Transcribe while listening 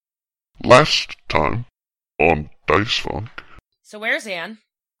Last time on Dice Funk. So where's Anne?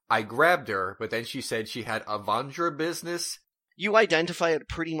 I grabbed her, but then she said she had Avandra business. You identify it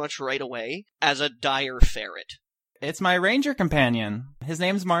pretty much right away as a dire ferret. It's my ranger companion. His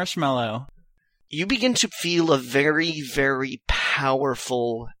name's Marshmallow. You begin to feel a very, very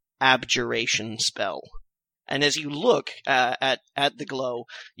powerful abjuration spell. And as you look at the glow,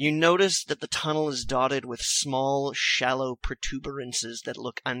 you notice that the tunnel is dotted with small, shallow protuberances that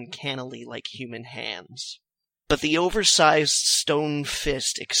look uncannily like human hands. But the oversized stone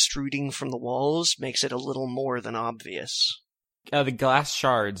fist extruding from the walls makes it a little more than obvious. The glass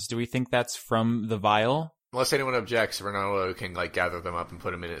shards, do we think that's from the vial? Unless anyone objects, Rinaldo can gather them up and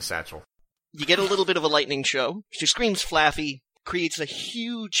put them in his satchel. You get a little bit of a lightning show. She screams Flaffy, creates a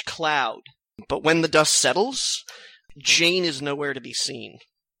huge cloud. But when the dust settles, Jayne is nowhere to be seen.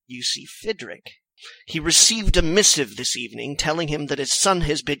 You see Fidrick. He received a missive this evening telling him that his son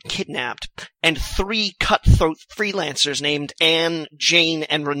has been kidnapped, and 3 cutthroat freelancers named Anne, Jayne,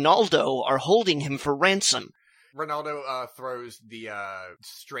 and Rinaldo are holding him for ransom. Rinaldo throws the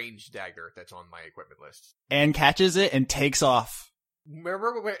strange dagger that's on my equipment list. And catches it and takes off.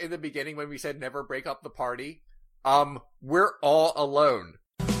 Remember in the beginning when we said never break up the party? We're all alone.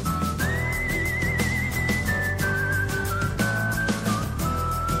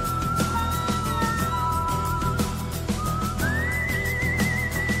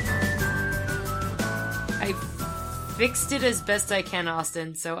 I fixed it as best I can,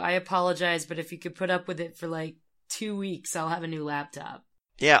 Austin, so I apologize, but if you could put up with it for like 2 weeks, I'll have a new laptop.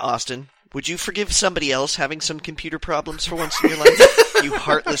 Yeah, Austin. Would you forgive somebody else having some computer problems for once in your life? You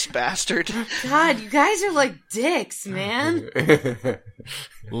heartless bastard. God, you guys are like dicks, man.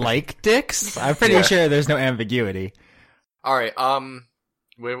 Like dicks? I'm pretty sure there's no ambiguity. Alright,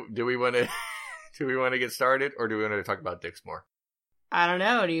 do we want to get started, or do we want to talk about dicks more? I don't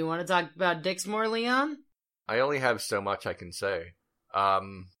know. Do you want to talk about dicks more, Leon? I only have so much I can say.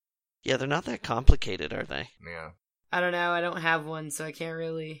 Yeah, they're not that complicated, are they? Yeah. I don't know. I don't have one, so I can't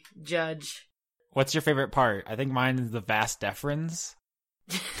really judge. What's your favorite part? I think mine is the Vas Preference.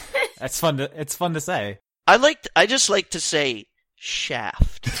 It's fun to say. I just like to say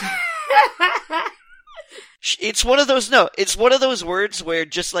shaft. It's one of those words where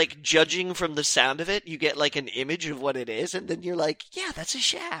just like judging from the sound of it, you get like an image of what it is, and then you're like, yeah, that's a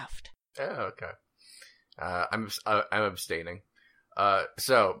shaft. Oh, okay. I'm abstaining.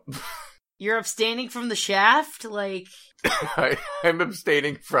 So You're abstaining from the shaft? Like I'm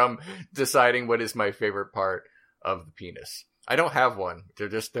abstaining from deciding what is my favorite part of the penis. I don't have one. They're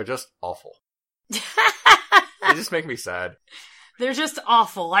just awful. They just make me sad. They're just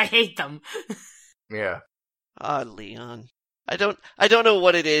awful. I hate them. Yeah. Ah, Leon. I don't know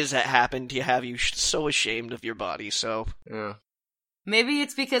what it is that happened to have you so ashamed of your body, so... Yeah. Maybe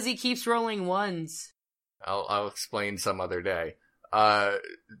it's because he keeps rolling ones. I'll explain some other day.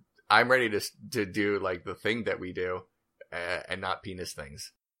 I'm ready to do, like, the thing that we do, and not penis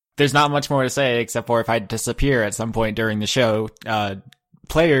things. There's not much more to say, except for if I disappear at some point during the show,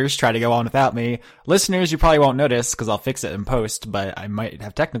 players try to go on without me. Listeners, you probably won't notice, because I'll fix it in post, but I might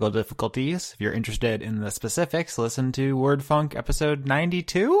have technical difficulties. If you're interested in the specifics, listen to Word Funk episode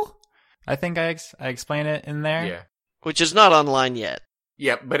 92? I think I explain it in there. Yeah. Which is not online yet.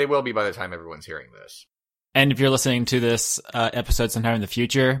 Yeah, but it will be by the time everyone's hearing this. And if you're listening to this episode sometime in the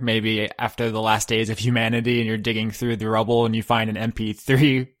future, maybe after the last days of humanity and you're digging through the rubble and you find an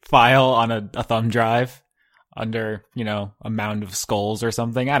MP3 file on a thumb drive under, a mound of skulls or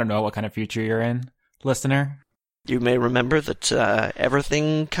something. I don't know what kind of future you're in, listener. You may remember that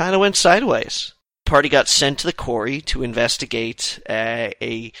everything kind of went sideways. Party got sent to the quarry to investigate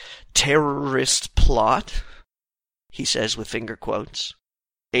a terrorist plot, he says with finger quotes,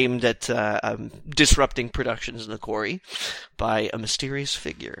 aimed at disrupting productions in the quarry by a mysterious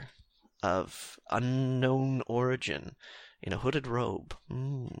figure of unknown origin in a hooded robe.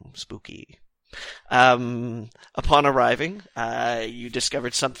 Spooky. Upon arriving, you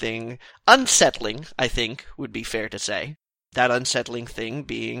discovered something unsettling, I think would be fair to say. That unsettling thing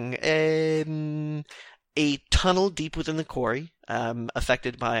being a tunnel deep within the quarry,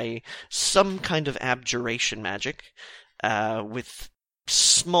 affected by some kind of abjuration magic, with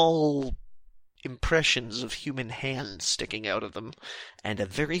small impressions of human hands sticking out of them, and a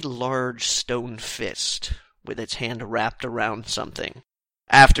very large stone fist with its hand wrapped around something.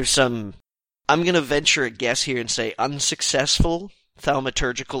 After some, I'm going to venture a guess here and say unsuccessful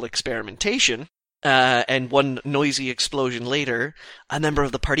thaumaturgical experimentation, and one noisy explosion later, a member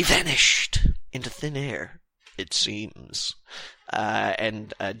of the party vanished into thin air, it seems.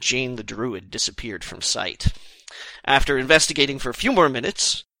 And Jayne the Druid disappeared from sight. After investigating for a few more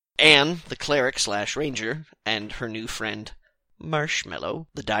minutes, Anne, the cleric/ranger, and her new friend Marshmallow,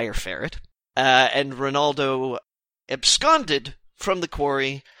 the dire ferret, and Rinaldo absconded from the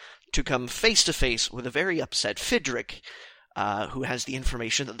quarry to come face to face with a very upset Fidrick, who has the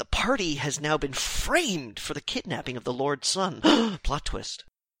information that the party has now been framed for the kidnapping of the Lord's son. Plot twist.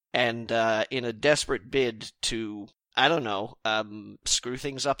 And in a desperate bid to, I don't know, screw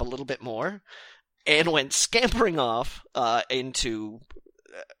things up a little bit more, Anne went scampering off into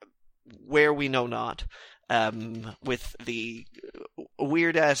where we know not, with the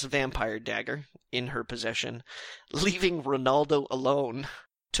weird-ass vampire dagger in her possession, leaving Rinaldo alone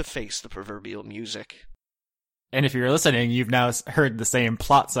to face the proverbial music. And if you're listening, you've now heard the same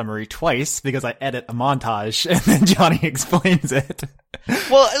plot summary twice, because I edit a montage, and then Johnny explains it.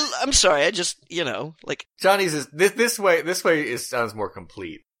 Well, I'm sorry, I just, Johnny's is this way sounds more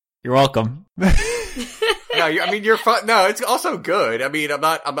complete. You're welcome. No, you're fun. No, it's also good. I'm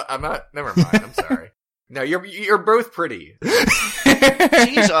not, never mind, I'm sorry. No, you're both pretty.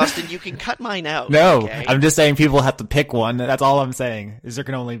 Jeez, Austin, you can cut mine out. No, okay? I'm just saying people have to pick one. That's all I'm saying, is there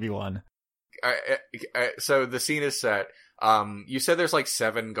can only be one. So the scene is set. You said there's like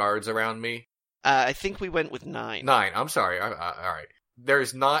 7 guards around me? I think we went with 9. 9, I'm sorry. Alright.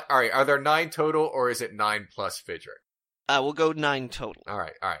 There's not, alright, are there 9 total, or is it 9 plus Fidrick? We'll go 9 total.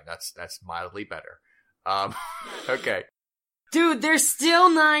 Alright, that's mildly better. Okay. Dude, there's still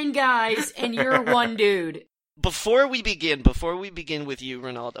 9 guys, and you're one dude. Before we begin with you,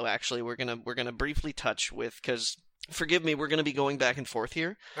 Rinaldo, actually, we're gonna briefly touch with, because, forgive me, we're gonna be going back and forth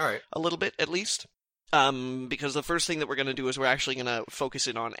here. Alright. A little bit, at least. Because the first thing that we're gonna do is we're actually gonna focus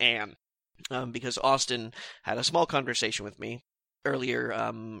in on Anne. Because Austin had a small conversation with me earlier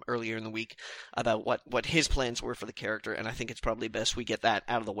in the week about what his plans were for the character, and I think it's probably best we get that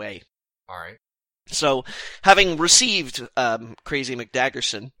out of the way. Alright. So, having received Crazy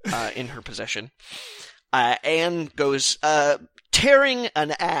McDaggerson in her possession, Anne goes tearing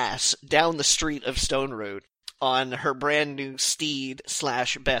an ass down the street of Stone Road on her brand new steed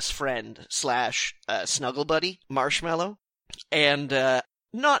 / best friend / snuggle buddy, Marshmallow, and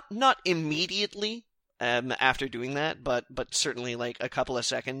not immediately after doing that, but certainly like a couple of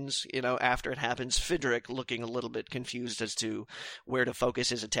seconds, after it happens, Fidrick, looking a little bit confused as to where to focus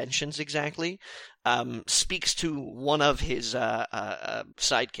his attentions exactly, speaks to one of his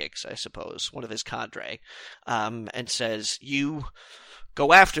sidekicks, I suppose, one of his cadre, and says, "You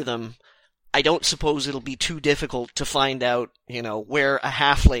go after them. I don't suppose it'll be too difficult to find out, where a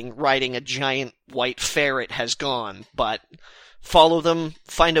halfling riding a giant white ferret has gone, but follow them,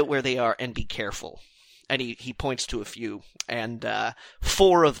 find out where they are, and be careful." And he points to a few, and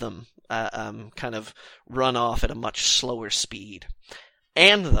 4 of them kind of run off at a much slower speed.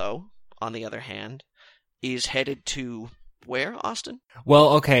 Anne, though, on the other hand, is headed to where, Austin? Well,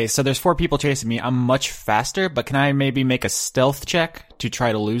 okay, so there's 4 people chasing me. I'm much faster, but can I maybe make a stealth check to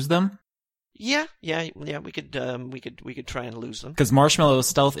try to lose them? Yeah, we could try and lose them. Because Marshmallow's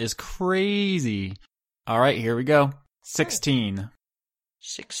stealth is crazy. Alright, here we go. 16.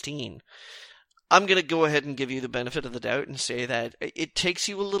 16. I'm going to go ahead and give you the benefit of the doubt and say that it takes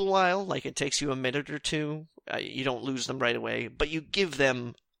you a little while, like it takes you a minute or two. You don't lose them right away, but you give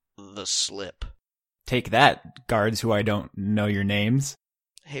them the slip. Take that, guards who I don't know your names.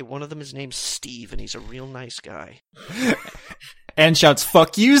 Hey, one of them is named Steve, and he's a real nice guy. And shouts,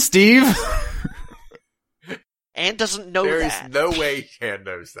 "Fuck you, Steve!" Anne doesn't know that. There's no way Anne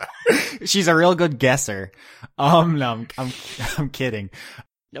knows that. She's a real good guesser. No, I'm kidding.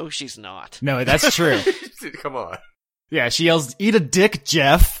 No, she's not. No, that's true. Come on. Yeah, she yells, "Eat a dick,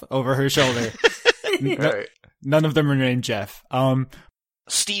 Jeff," over her shoulder. Right. None of them are named Jeff.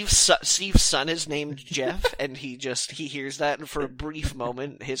 Steve's son is named Jeff, and he hears that, and for a brief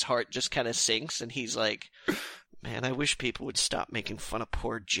moment, his heart just kind of sinks, and he's like, "Man, I wish people would stop making fun of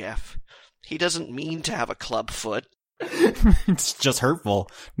poor Jeff. He doesn't mean to have a club foot." It's just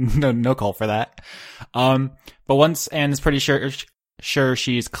hurtful. No call for that. But once Anne is pretty sure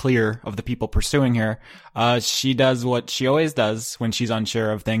she's clear of the people pursuing her, she does what she always does when she's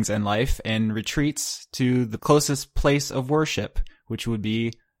unsure of things in life and retreats to the closest place of worship, which would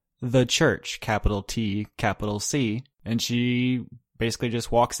be the church, capital T, capital C. And she basically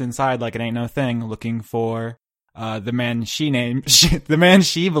just walks inside like it ain't no thing, looking for the man the man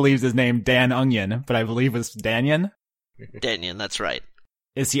she believes is named Dan Onion, but I believe was Danyan. Danyan, that's right.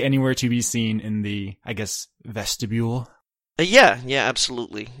 Is he anywhere to be seen in the, I guess, vestibule? Yeah,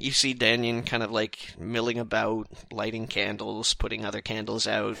 absolutely. You see Danyan kind of like milling about, lighting candles, putting other candles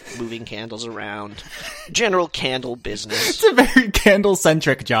out, moving candles around. General candle business. It's a very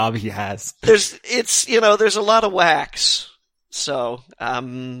candle-centric job he has. There's a lot of wax. So,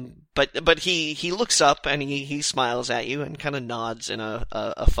 but he looks up and he smiles at you and kind of nods in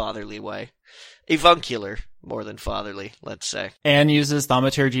a fatherly way. Avuncular, more than fatherly, let's say. And uses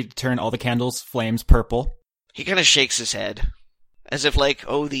thaumaturgy to turn all the candles' flames purple. He kind of shakes his head, as if like,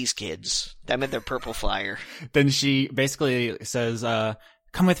 oh, these kids, them and their purple fire. Then she basically says,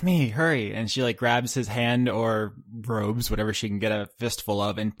 come with me, hurry. And she like grabs his hand or robes, whatever she can get a fistful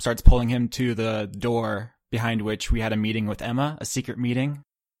of, and starts pulling him to the door behind which we had a meeting with Emma, a secret meeting.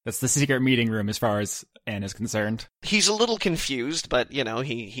 That's the secret meeting room as far as Anne is concerned. He's a little confused, but, you know,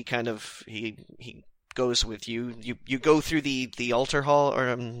 he goes with you. You go through the altar hall,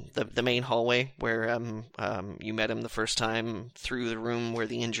 or the main hallway where you met him the first time, through the room where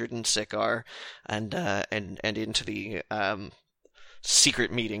the injured and sick are, and into the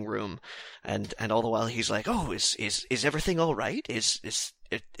secret meeting room. And all the while he's like, oh, is everything all right? Is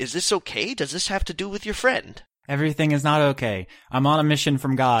this okay? Does this have to do with your friend? Everything is not okay. I'm on a mission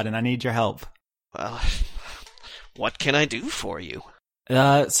from God, and I need your help. Well, what can I do for you?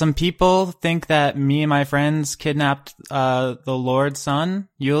 Some people think that me and my friends kidnapped the Lord's son,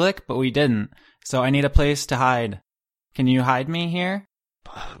 Ulick, but we didn't. So I need a place to hide. Can you hide me here?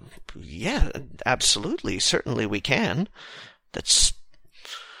 Yeah, absolutely. Certainly we can.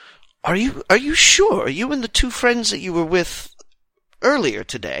 Are you sure? Are you and the two friends that you were with earlier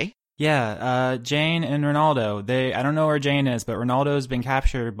today? Yeah, Jayne and Rinaldo. I don't know where Jayne is, but Rinaldo's been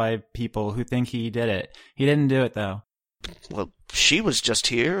captured by people who think he did it. He didn't do it, though. Well, she was just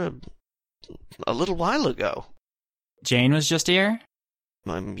here a little while ago. Jayne was just here?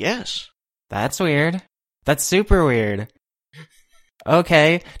 Yes. That's weird. That's super weird.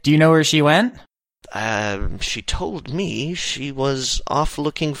 Okay, do you know where she went? She told me she was off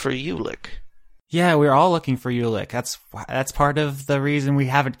looking for Ulick. Yeah, we're all looking for Ulick. That's part of the reason we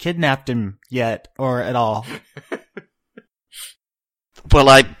haven't kidnapped him yet, or at all. Well,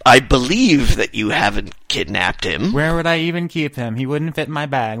 I believe that you haven't kidnapped him. Where would I even keep him? He wouldn't fit in my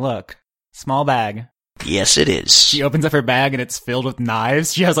bag. Look. Small bag. Yes, it is. She opens up her bag and it's filled with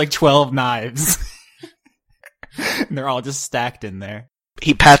knives. She has like 12 knives. And they're all just stacked in there.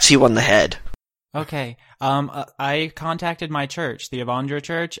 He pats you on the head. Okay. I contacted my church, the Avandra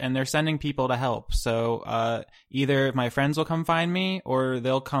Church, and they're sending people to help. So, either my friends will come find me, or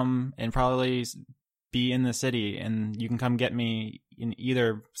they'll come and probably be in the city, and you can come get me in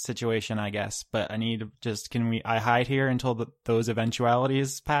either situation, I guess. But I need I hide here until those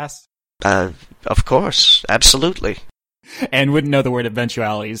eventualities pass? Of course. Absolutely. Anne wouldn't know the word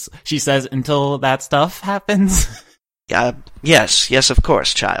eventualities. She says, until that stuff happens? Yes, of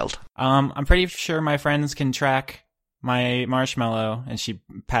course, child. I'm pretty sure my friends can track my marshmallow, and she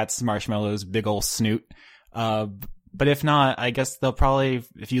pats Marshmallow's big ol' snoot. But if not, I guess they'll probably,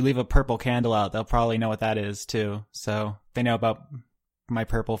 if you leave a purple candle out, they'll probably know what that is too. So they know about my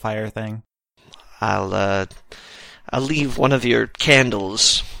purple fire thing. I'll leave one of your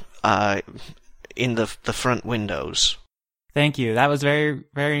candles, in the front windows. Thank you. That was very,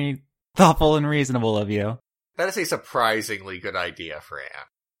 very thoughtful and reasonable of you. That is a surprisingly good idea for Anne.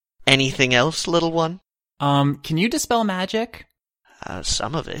 Anything else, little one? Can you dispel magic?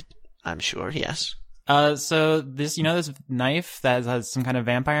 Some of it, I'm sure, yes. So this knife that has some kind of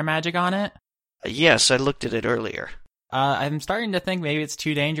vampire magic on it? Yes, I looked at it earlier. I'm starting to think maybe it's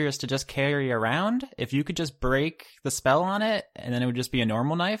too dangerous to just carry around. If you could just break the spell on it, and then it would just be a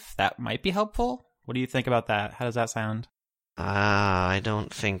normal knife, that might be helpful. What do you think about that? How does that sound? I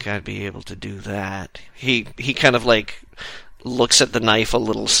don't think I'd be able to do that. He kind of like looks at the knife a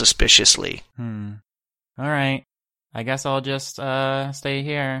little suspiciously. Alright. I guess I'll just stay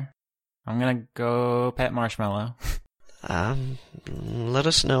here. I'm gonna go pet Marshmallow. Let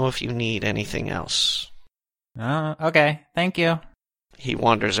us know if you need anything else. Okay. Thank you. He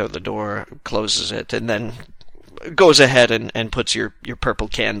wanders out the door, closes it, and then goes ahead and puts your purple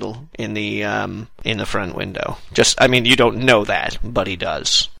candle in the front window. You don't know that, but he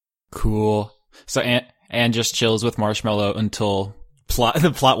does. Cool. So Anne just chills with Marshmallow until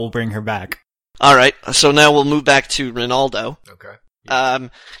the plot will bring her back. Alright, so now we'll move back to Rinaldo. Okay. Yeah.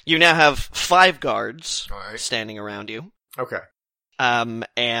 You now have 5 guards standing around you. Okay.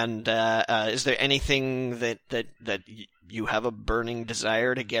 Is there anything that you have a burning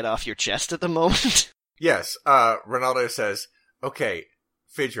desire to get off your chest at the moment? Yes. Rinaldo says, okay,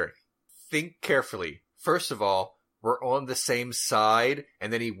 Fidrick, think carefully. First of all, we're on the same side,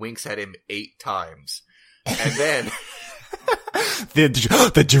 and then he winks at him 8 times. And then...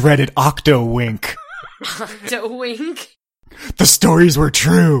 the dreaded OctoWink. OctoWink? The stories were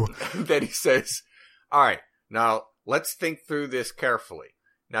true. Then he says, alright, now let's think through this carefully.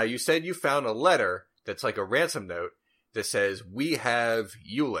 Now you said you found a letter that's like a ransom note, that says, "We have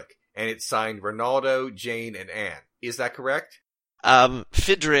Ulick," and it's signed Rinaldo, Jayne, and Anne. Is that correct?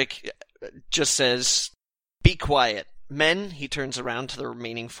 Fidrick just says, "Be quiet. Men," he turns around to the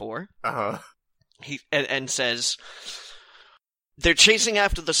remaining four. Uh-huh. And says, "They're chasing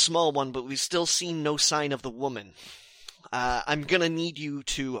after the small one, but we've still seen no sign of the woman. I'm gonna need you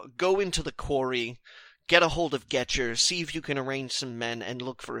to go into the quarry, get a hold of Getcher, see if you can arrange some men, and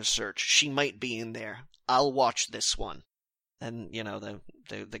look for a search. She might be in there. I'll watch this one." And,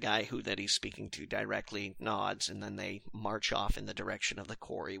 the guy that he's speaking to directly nods, and then they march off in the direction of the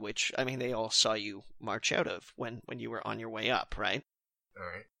quarry, which, they all saw you march out of when you were on your way up, right? All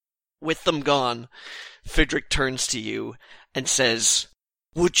right. With them gone, Fidrick turns to you and says,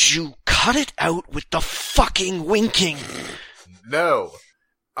 "Would you cut it out with the fucking winking?" No.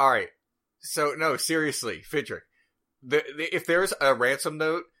 All right. So, no, seriously, Fidrick. If there's a ransom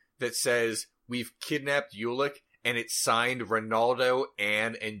note that says, "We've kidnapped Ulick," and it's signed Rinaldo,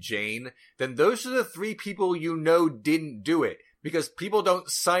 Anne, and Jayne, then those are the 3 people didn't do it, because people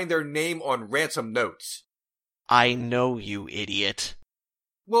don't sign their name on ransom notes. I know, you idiot.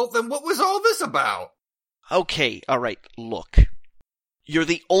 Well, then what was all this about? Okay, alright, look. You're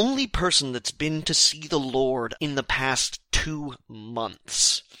the only person that's been to see the Lord in the past 2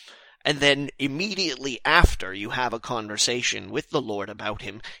 months. And then immediately after you have a conversation with the Lord about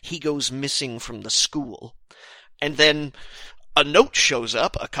him, he goes missing from the school. And then a note shows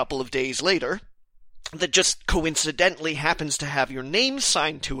up a couple of days later that just coincidentally happens to have your name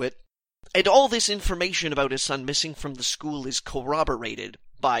signed to it. And all this information about his son missing from the school is corroborated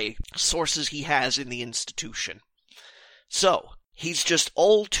by sources he has in the institution. So, he's just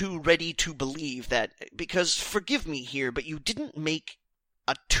all too ready to believe that, because, forgive me here, but you didn't make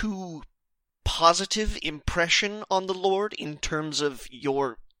a too positive impression on the Lord in terms of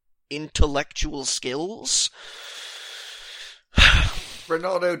your intellectual skills.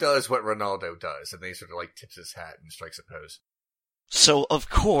 Rinaldo does what Rinaldo does, and then he sort of tips his hat and strikes a pose. So, of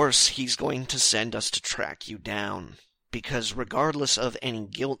course, he's going to send us to track you down, because regardless of any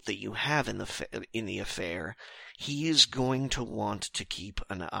guilt that you have in the affair, he is going to want to keep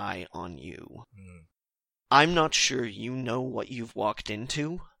an eye on you. I'm not sure you know what you've walked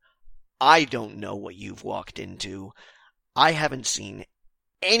into. I don't know what you've walked into. I haven't seen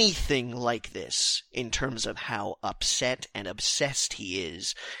anything like this in terms of how upset and obsessed he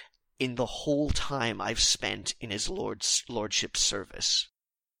is in the whole time I've spent in his lordship's service.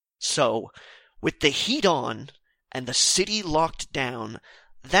 So, with the heat on and the city locked down,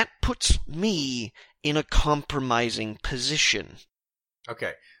 that puts me in a compromising position.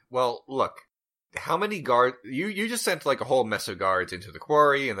 Okay, well, look. How many guards... You just sent a whole mess of guards into the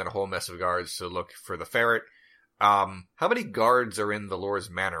quarry, and then a whole mess of guards to look for the ferret. How many guards are in the Lord's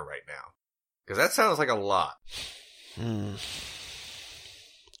Manor right now? Because that sounds like a lot.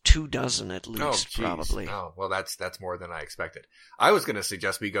 24 at least, probably. Oh, well, that's more than I expected. I was going to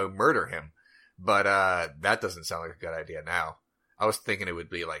suggest we go murder him, but that doesn't sound like a good idea now. I was thinking it would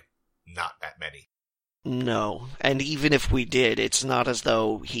be, not that many. No, and even if we did, it's not as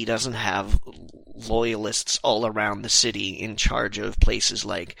though he doesn't have loyalists all around the city in charge of places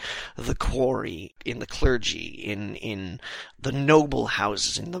like the quarry, in the clergy, in the noble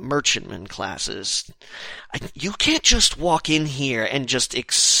houses, in the merchantman classes. You can't just walk in here and just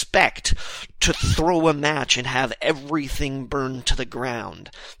expect to throw a match and have everything burned to the ground.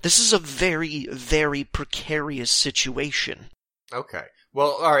 This is a very, very precarious situation. Okay.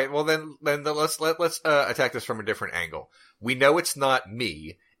 Well, all right. Well, then let's attack this from a different angle. We know it's not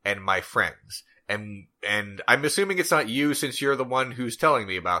me and my friends, and I'm assuming it's not you since you're the one who's telling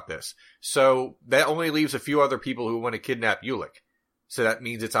me about this. So that only leaves a few other people who want to kidnap Ulick. So that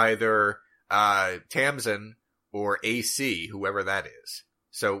means it's either Tamsin or A.K.A, whoever that is.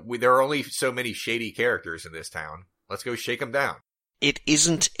 So there are only so many shady characters in this town. Let's go shake them down. It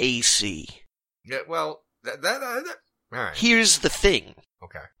isn't A.K.A. Yeah. Well, that all right. Here's the thing.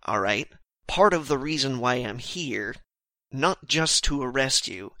 Okay. All right? Part of the reason why I'm here, not just to arrest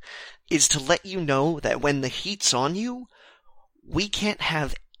you, is to let you know that when the heat's on you, we can't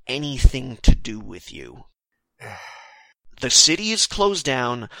have anything to do with you. The city is closed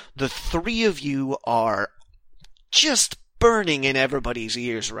down. The 3 of you are just burning in everybody's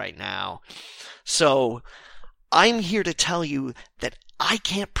ears right now. So, I'm here to tell you that I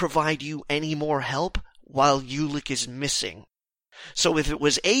can't provide you any more help while Ulick is missing. So if it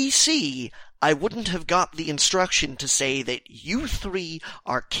was A.K.A, I wouldn't have got the instruction to say that you 3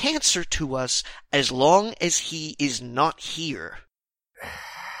 are cancer to us as long as he is not here.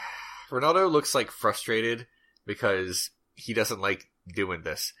 Rinaldo looks frustrated because he doesn't like doing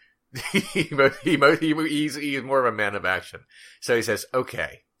this. He's more of a man of action. So he says,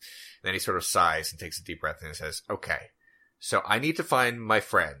 okay. Then he sort of sighs and takes a deep breath and says, okay, so I need to find my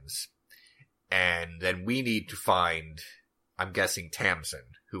friends. And then we need to find, I'm guessing, Tamsin,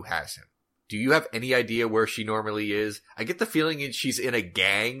 who has him. Do you have any idea where she normally is? I get the feeling she's in a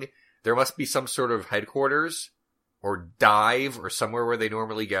gang. There must be some sort of headquarters or dive or somewhere where they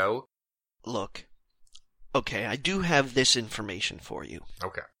normally go. Look, okay, I do have this information for you.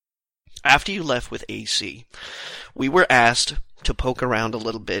 Okay. After you left with AC, we were asked to poke around a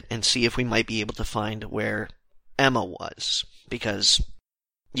little bit and see if we might be able to find where Emma was, because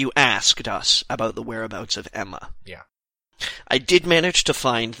you asked us about the whereabouts of Emma. Yeah. I did manage to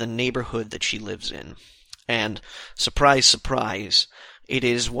find the neighborhood that she lives in, and surprise, surprise, it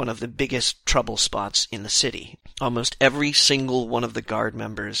is one of the biggest trouble spots in the city. Almost every single one of the guard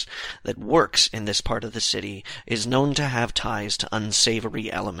members that works in this part of the city is known to have ties to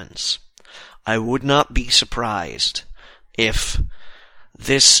unsavory elements. I would not be surprised if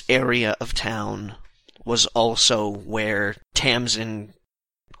this area of town was also where Tamsin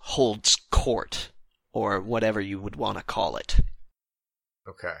holds court, or whatever you would want to call it.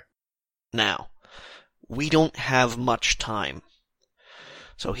 Okay. Now, we don't have much time.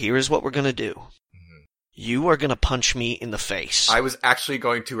 So here's what we're going to do. Mm-hmm. You are going to punch me in the face. I was actually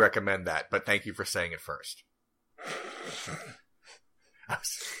going to recommend that, but thank you for saying it first.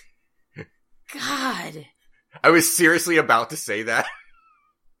 God. I was seriously about to say that.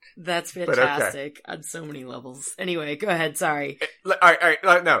 That's okay. fantastic on so many levels. Anyway, go ahead. Sorry. All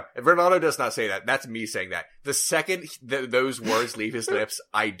right. No, Rinaldo does not say that. That's me saying that. The second those words leave his lips,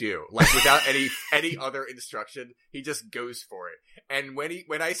 I do. Like, without any other instruction, he just goes for it. And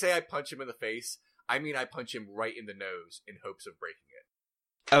when I say I punch him in the face, I mean I punch him right in the nose in hopes of breaking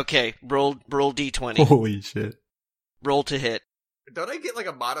it. Okay, roll D20. Holy shit. Roll to hit. Don't I get like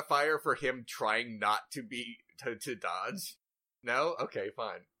a modifier for him trying not to to dodge? No? Okay,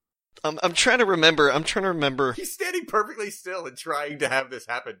 fine. I'm trying to remember. He's standing perfectly still and trying to have this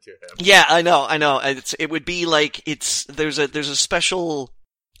happen to him. Yeah, I know. It would be like there's a special,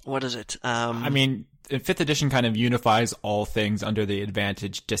 what is it? I mean, 5th edition kind of unifies all things under the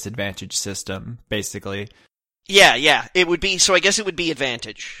advantage-disadvantage system, basically. Yeah, it would be, so I guess it would be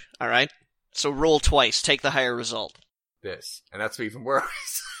advantage, alright? So roll twice, take the higher result. This. And that's even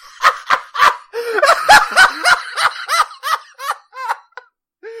worse.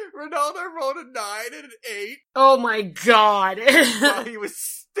 Rinaldo rolled a 9 and an 8. Oh my god. While he was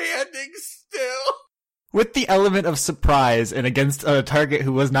standing still. With the element of surprise and against a target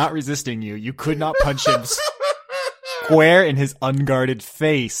who was not resisting you, you could not punch him square in his unguarded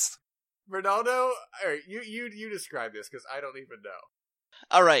face. Rinaldo, alright, you describe this, because I don't even know.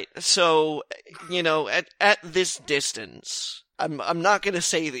 Alright, so, at this distance, I'm not gonna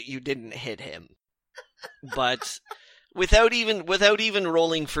say that you didn't hit him, but without even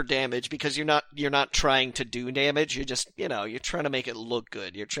rolling for damage, because you're not trying to do damage, you're just, you're trying to make it look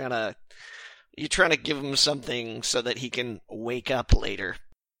good. You're trying to give him something so that he can wake up later.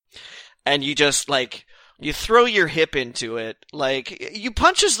 And you just, you throw your hip into it, you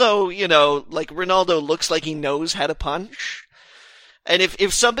punch as though, Rinaldo looks like he knows how to punch. And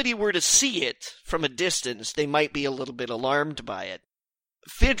if somebody were to see it from a distance, they might be a little bit alarmed by it.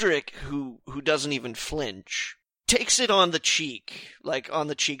 Fidrick, who doesn't even flinch, takes it on the cheek, on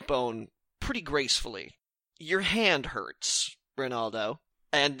the cheekbone, pretty gracefully. Your hand hurts, Rinaldo.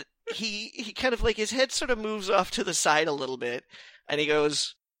 And he kind of, his head sort of moves off to the side a little bit, and he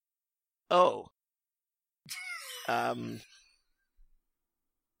goes, oh. I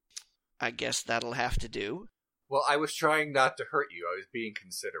guess that'll have to do. Well, I was trying not to hurt you. I was being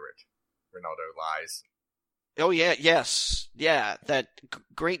considerate. Rinaldo lies. Oh, yeah, yes. Yeah,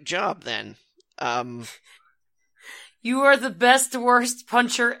 great job, then. You are the best worst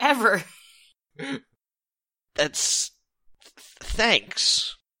puncher ever. Thanks.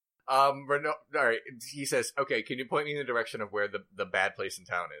 Alright, he says, okay, can you point me in the direction of where the bad place in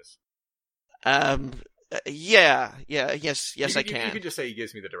town is? Yes, I can. You can just say he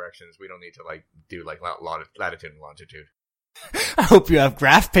gives me the directions. We don't need to, do, latitude and longitude. I hope you have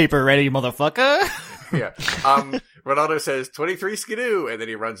graph paper ready, motherfucker. Yeah. Rinaldo says, 23 skidoo, and then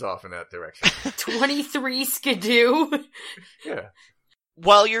he runs off in that direction. 23 skidoo? Yeah.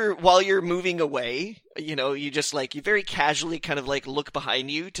 While you're moving away, you just, you very casually kind of, look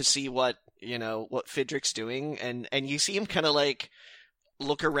behind you to see what Fidrick's doing, and you see him kind of,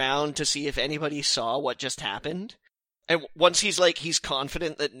 look around to see if anybody saw what just happened. And once he's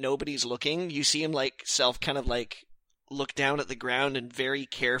confident that nobody's looking, you see him, look down at the ground and very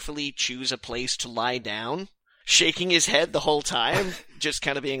carefully choose a place to lie down. shaking his head the whole time, just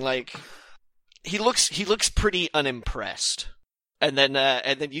kind of being like, he looks pretty unimpressed. And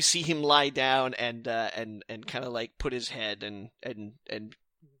then you see him lie down and kind of like put his head and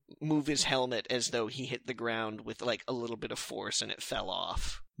move his helmet as though he hit the ground with like a little bit of force and it fell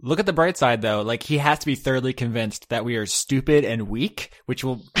off. Look at the bright side, though. Like, he has to be thoroughly convinced that we are stupid and weak, which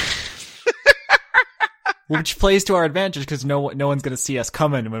plays to our advantage because no one's going to see us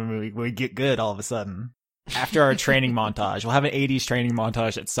coming when we get good all of a sudden. After our training montage, we'll have an 80s training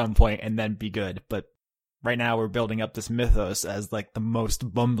montage at some point and then be good. But right now we're building up this mythos as like the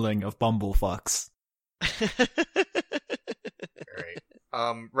most bumbling of bumblefucks.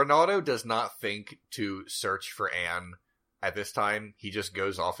 Alright. Rinaldo does not think to search for Anne at this time. He just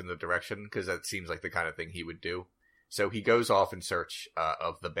goes off in the direction because that seems like the kind of thing he would do. So he goes off in search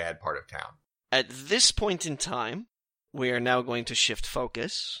of the bad part of town. At this point in time, we are now going to shift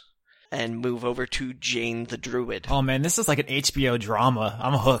focus and move over to Jayne the Druid. Oh man, this is like an HBO drama.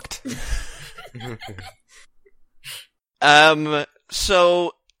 I'm hooked.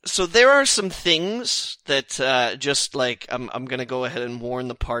 So there are some things that just like I'm gonna go ahead and warn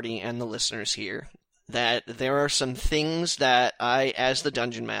the party and the listeners here that there are some things that I, as the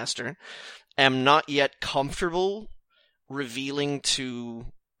dungeon master, am not yet comfortable revealing to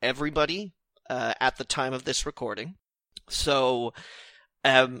everybody at the time of this recording. So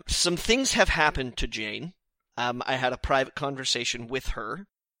some things have happened to Jayne. I had a private conversation with her.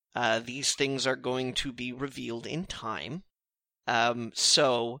 These things are going to be revealed in time.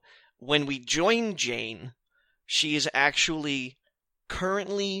 So when we join Jayne, she is actually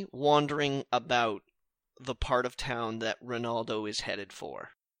currently wandering about the part of town that Rinaldo is headed for.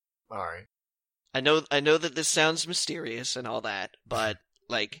 All right. I know that this sounds mysterious and all that, but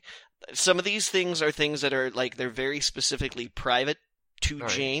like some of these things are things that are like they're very specifically private to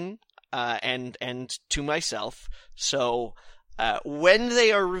Jayne and to myself. So when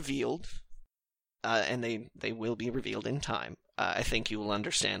they are revealed, and they will be revealed in time, I think you will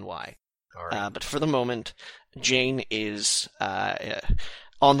understand why. All right. But for the moment, Jayne is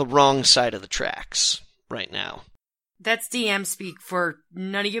on the wrong side of the tracks right now. That's DM speak for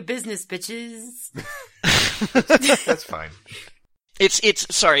none of your business, bitches. That's fine.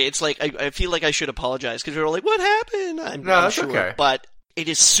 It's like, I feel like I should apologize, because you're all like, what happened? I'm that's sure, okay. But it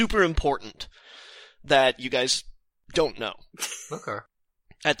is super important that you guys don't know. Okay.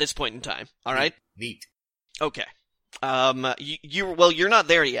 At this point in time. Alright? Neat. Okay. You're not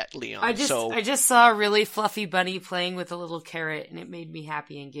there yet, Leon. I just saw a really fluffy bunny playing with a little carrot, and it made me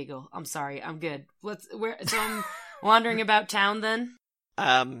happy and giggle. I'm sorry, I'm good. So I'm wandering about town then?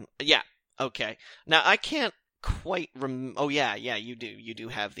 Yeah. Okay. Now, I can't quite oh, yeah, you do. You do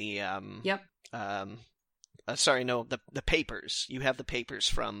have the, Yep. Sorry, no, the papers. You have the papers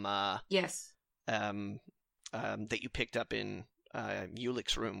from, Yes. That you picked up in,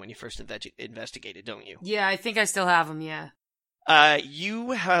 Ulick's room when you first investigated, don't you? Yeah, I think I still have them, yeah.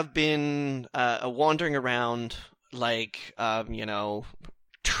 You have been, wandering around, like,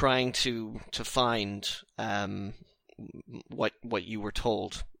 trying to find, what you were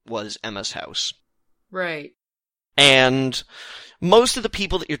told was Emma's house. Right. And most of the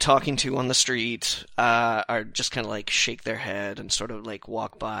people that you're talking to on the street are just kind of like shake their head and sort of like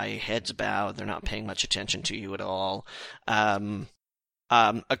walk by, heads bowed. They're not paying much attention to you at all.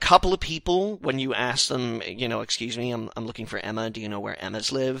 A couple of people, when you ask them, excuse me, I'm looking for Emma. Do you know where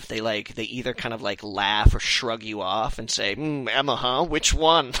Emma's live? They either kind of like laugh or shrug you off and say, Emma, huh? Which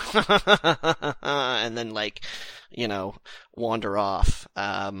one? And then wander off.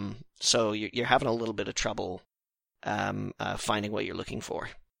 So you're having a little bit of trouble finding what you're looking for.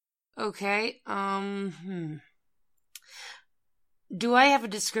 Okay. Do I have a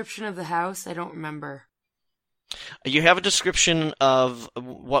description of the house? I don't remember. You have a description of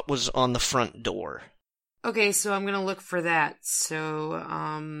what was on the front door. Okay, so I'm gonna look for that.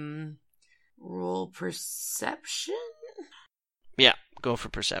 So, roll perception? Yeah, go for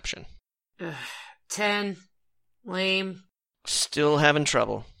perception. 10. Lame. Still having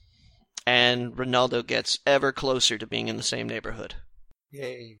trouble. And Rinaldo gets ever closer to being in the same neighborhood.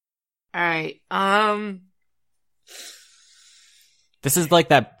 Yay. Alright, This is like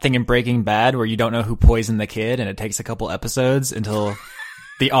that thing in Breaking Bad where you don't know who poisoned the kid, and it takes a couple episodes until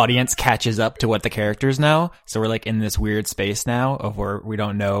the audience catches up to what the characters know. So we're like in this weird space now of where we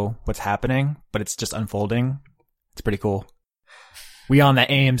don't know what's happening, but it's just unfolding. It's pretty cool. We on the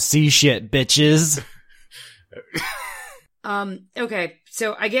AMC shit, bitches. Okay,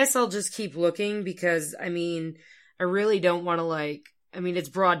 so I guess I'll just keep looking because, I really don't want to it's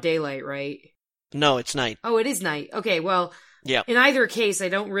broad daylight, right? No, it's night. Oh, it is night. Okay, well, Yeah. In either case, I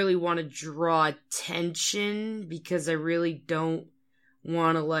don't really want to draw attention because I really don't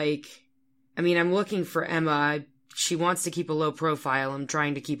want to, I'm looking for Emma. She wants to keep a low profile. I'm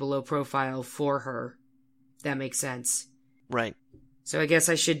trying to keep a low profile for her. That makes sense. Right. So I guess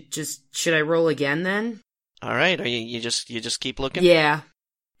I should I roll again then? All right. Are you just keep looking? Yeah.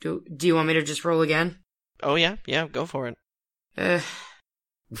 Do you want me to just roll again? Oh yeah, go for it.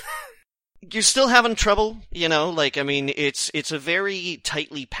 You're still having trouble, it's a very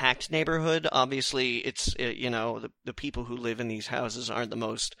tightly packed neighborhood. Obviously, it's, the people who live in these houses aren't the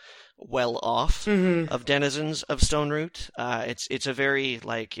most well off of denizens of Stone Root. It's a very,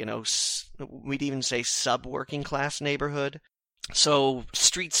 we'd even say sub-working class neighborhood. So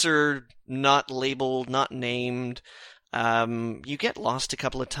streets are not labeled, not named. You get lost a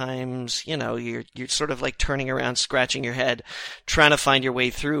couple of times, you're sort of turning around, scratching your head, trying to find your way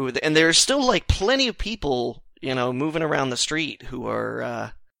through. And there's still plenty of people, moving around the street who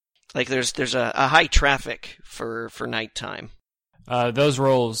are, there's a high traffic for nighttime. Those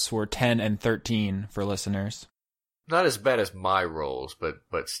rolls were 10 and 13 for listeners. Not as bad as my rolls,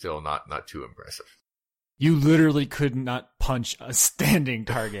 but still not too impressive. You literally could not punch a standing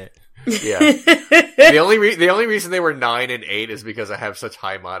target. Yeah. The only reason they were 9 and 8 is because I have such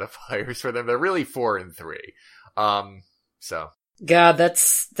high modifiers for them. They're really 4 and 3. So. God,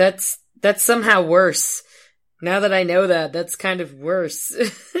 that's somehow worse. Now that I know that's kind of worse.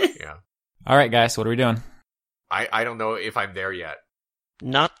 Yeah. All right, guys, what are we doing? I don't know if I'm there yet.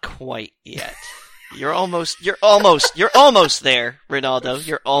 Not quite yet. You're almost there, Rinaldo.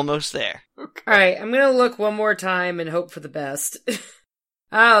 You're almost there. Okay. Alright, I'm gonna look one more time and hope for the best.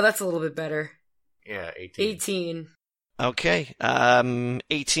 Oh, that's a little bit better. Yeah, 18. Okay,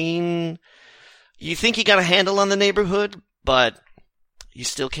 18. You think you got a handle on the neighborhood, but you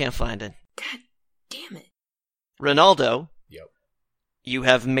still can't find it. God damn it. Rinaldo. Yep. You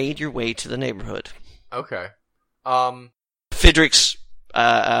have made your way to the neighborhood. Okay. Fidrik's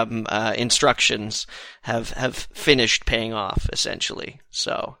instructions have finished paying off, essentially.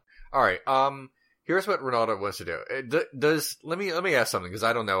 So. All right. Here's what Rinaldo wants to do. Let me ask something, because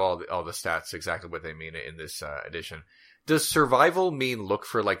I don't know all the stats exactly what they mean in this edition. Does survival mean look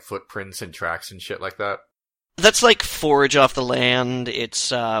for footprints and tracks and shit like that? That's forage off the land.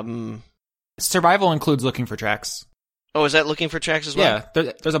 It's Survival includes looking for tracks. Oh, is that looking for tracks as well?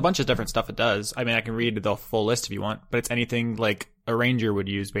 Yeah, there's a bunch of different stuff it does. I mean, I can read the full list if you want, but it's anything a ranger would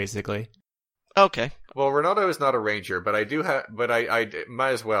use, basically. Okay. Well, Rinaldo is not a ranger, but I do have, but I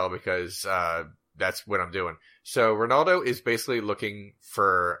might as well, because that's what I'm doing. So Rinaldo is basically looking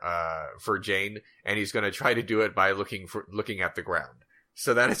for Jayne, and he's going to try to do it by looking at the ground.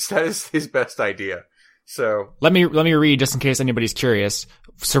 So that is his best idea. So let me read just in case anybody's curious.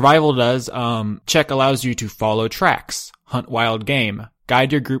 Survival does check allows you to follow tracks, hunt wild game,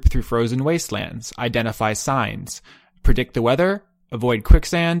 guide your group through frozen wastelands, identify signs, predict the weather, avoid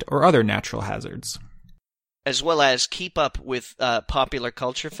quicksand or other natural hazards. As well as keep up with popular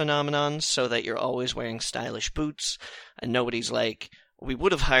culture phenomenons so that you're always wearing stylish boots and nobody's like, we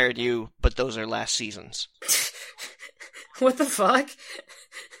would have hired you, but those are last seasons. What the fuck?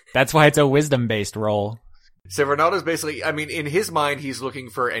 That's why it's a wisdom-based roll. So Rinaldo's basically, in his mind, he's looking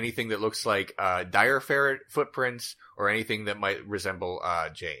for anything that looks like dire ferret footprints or anything that might resemble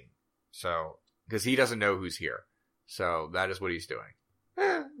Jayne. So, because he doesn't know who's here. So that is what he's doing.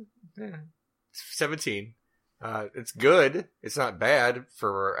 17. It's good. It's not bad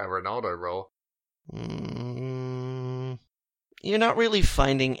for a Rinaldo roll. You're not really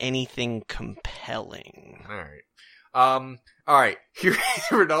finding anything compelling. All right. Here,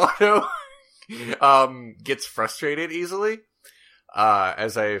 Rinaldo gets frustrated easily,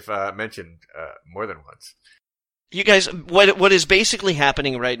 as I've mentioned more than once. You guys, what is basically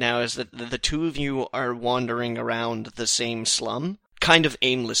happening right now is that the two of you are wandering around the same slum, kind of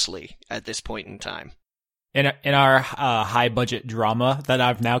aimlessly at this point in time. In our high budget drama that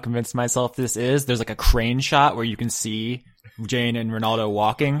I've now convinced myself this is, there's a crane shot where you can see Jayne and Rinaldo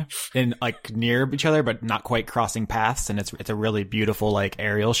walking in near each other but not quite crossing paths, and it's a really beautiful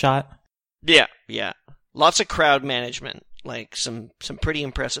aerial shot. Yeah. Lots of crowd management, some pretty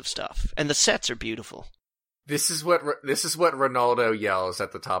impressive stuff, and the sets are beautiful. This is what Rinaldo yells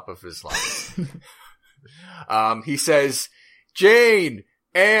at the top of his lungs. He says, "Jayne,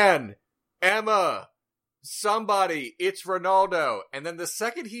 Anne, Emma, somebody, it's Rinaldo." And then the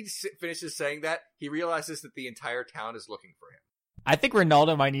second he finishes saying that, he realizes that the entire town is looking for him. I think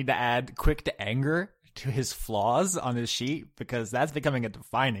Rinaldo might need to add quick to anger to his flaws on his sheet, because that's becoming a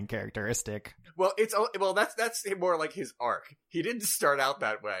defining characteristic. Well, that's more like his arc. He didn't start out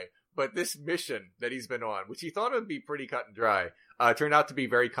that way, But this mission that he's been on, which he thought would be pretty cut and dry, turned out to be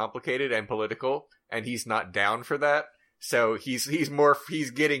very complicated and political, and he's not down for that. So he's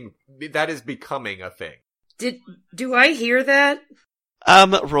getting, that is becoming a thing. Do I hear that?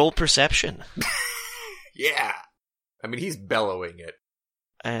 Roll perception. Yeah. I mean, he's bellowing it.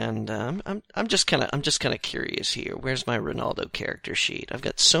 And I'm just kind of curious here. Where's my Rinaldo character sheet? I've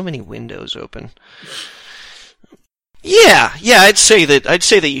got so many windows open. Yeah, I'd say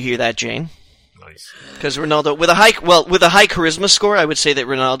that you hear that, Jayne. Nice. Because Rinaldo, with a high charisma score, I would say that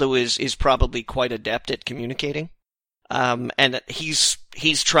Rinaldo is probably quite adept at communicating. And he's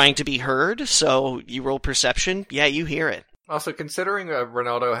trying to be heard, so you roll perception. Yeah, you hear it. Also, considering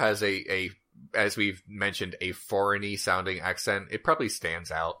Rinaldo has a as we've mentioned, a foreign-y sounding accent, it probably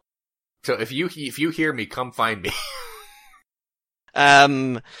stands out. So if you hear me, come find me.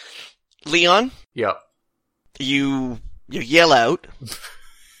 Leon? Yep. You yell out.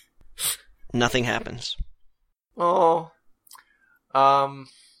 Nothing happens. Oh.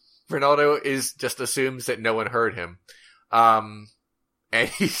 Rinaldo just assumes that no one heard him. And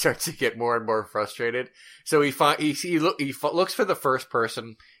he starts to get more and more frustrated. So he looks for the first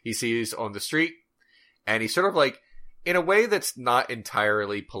person he sees on the street, and he sort of like, in a way that's not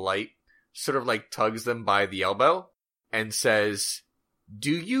entirely polite, sort of like tugs them by the elbow and says,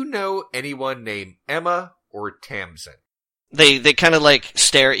 "Do you know anyone named Emma or Tamsin?" They kind of like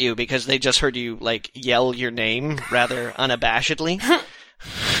stare at you because they just heard you like yell your name rather unabashedly.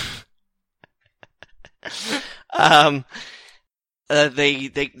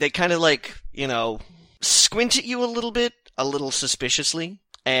 They kind of like, squint at you a little suspiciously,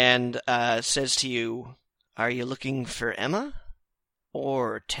 and says to you, "Are you looking for Emma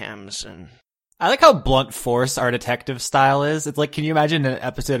or Tamsin?" I like how blunt force our detective style is. It's like, can you imagine an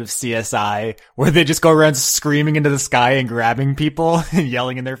episode of CSI where they just go around screaming into the sky and grabbing people and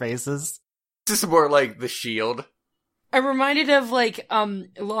yelling in their faces? This is more like The Shield. I'm reminded of like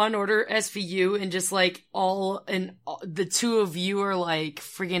Law and Order SVU, and just like the two of you are like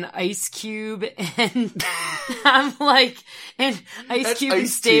friggin' Ice Cube, and I'm like, and Ice Cube and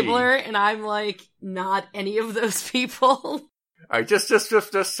Stabler, and I'm like not any of those people. All right, just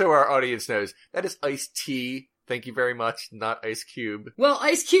so our audience knows, that is Ice-T. Thank you very much, not Ice Cube. Well,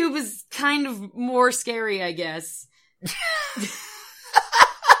 Ice Cube is kind of more scary, I guess.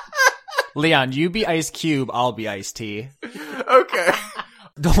 Leon, you be Ice Cube, I'll be Ice-T. Okay.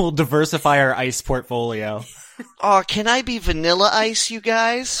 We'll diversify our ice portfolio. Oh, can I be Vanilla Ice, you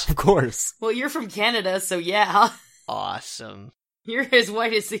guys? Of course. Well, you're from Canada, so yeah. Awesome. You're as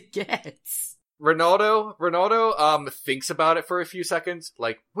white as it gets. Rinaldo thinks about it for a few seconds,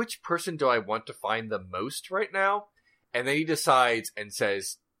 like, which person do I want to find the most right now? And then he decides and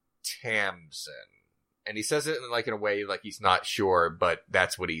says, Tamsin. And he says it in a way like he's not sure, but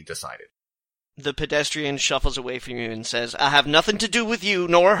that's what he decided. The pedestrian shuffles away from you and says, "I have nothing to do with you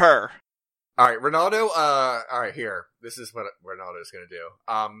nor her." Alright, Rinaldo, alright, here. This is what Rinaldo's gonna do.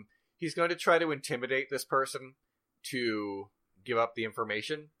 He's going to try to intimidate this person to give up the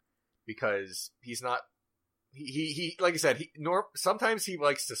information, because he's not, he like I said, sometimes he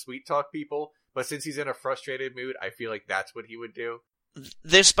likes to sweet talk people, but since he's in a frustrated mood, I feel like that's what he would do.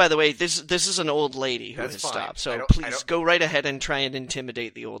 This, by the way, this is an old lady who That's has fine. stopped, so please go right ahead and try and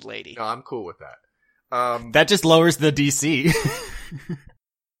intimidate the old lady. No, I'm cool with that. That just lowers the DC.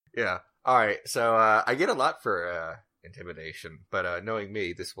 Yeah. Alright, so I get a lot for intimidation, but knowing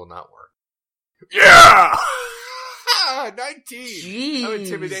me, this will not work. Yeah! 19!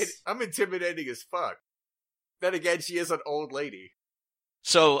 Jeez. I'm intimidating as fuck. Then again, she is an old lady.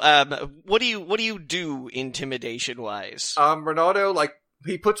 So, what do you do intimidation-wise? Rinaldo,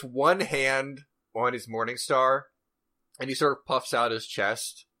 he puts one hand on his Morning Star, and he sort of puffs out his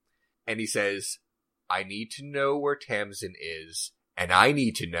chest, and he says, "I need to know where Tamsin is, and I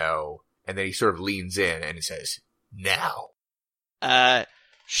need to know," and then he sort of leans in, and he says, "Now."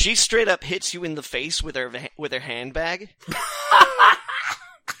 She straight up hits you in the face with her handbag,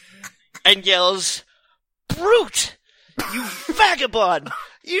 and yells, "Brute! You vagabond!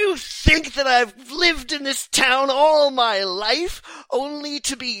 You think that I've lived in this town all my life, only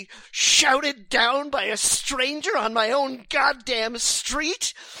to be shouted down by a stranger on my own goddamn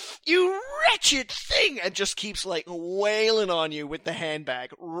street? You wretched thing!" And just keeps, wailing on you with the handbag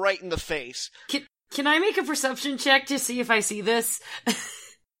right in the face. Can I make a perception check to see if I see this?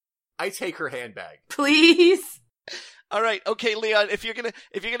 I take her handbag. Please? Alright, okay, Leon, if you're gonna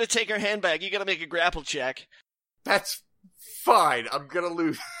take her handbag, you gotta make a grapple check. That's fine. I'm gonna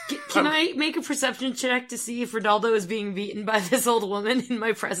lose. Can I make a perception check to see if Rinaldo is being beaten by this old woman in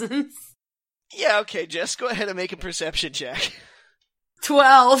my presence? Yeah, okay, Jess, go ahead and make a perception check.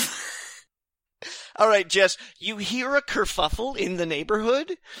 12. All right, Jess, you hear a kerfuffle in the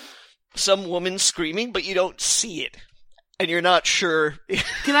neighborhood, some woman screaming, but you don't see it, and you're not sure.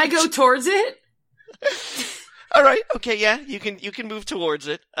 Can I go towards it? All right, okay, yeah, you can move towards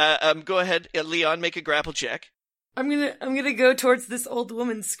it. Go ahead, Leon, make a grapple check. I'm gonna go towards this old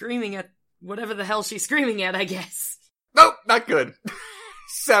woman screaming at whatever the hell she's screaming at, I guess. Nope, not good.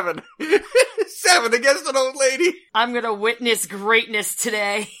 7. 7 against an old lady. I'm gonna witness greatness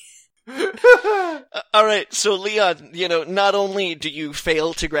today. All right, so Leon, not only do you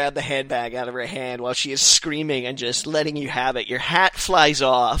fail to grab the handbag out of her hand while she is screaming and just letting you have it, your hat flies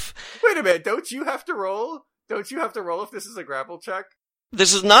off. Wait a minute, don't you have to roll? Don't you have to roll if this is a grapple check?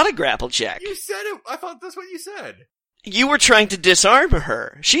 This is not a grapple check. You said it. I thought that's what you said. You were trying to disarm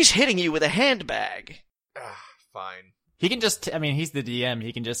her. She's hitting you with a handbag. Fine. He can just, he's the DM.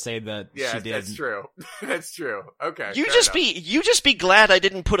 He can just say that she did. That's true. That's true. Okay. You just be glad I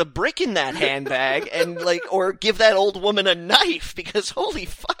didn't put a brick in that handbag and or give that old woman a knife, because holy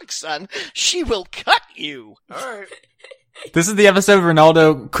fuck, son, she will cut you. Alright. This is the episode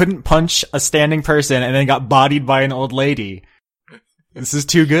Rinaldo couldn't punch a standing person and then got bodied by an old lady. This is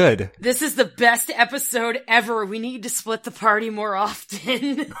too good. This is the best episode ever. We need to split the party more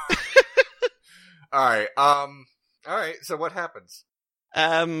often. Alright, so what happens?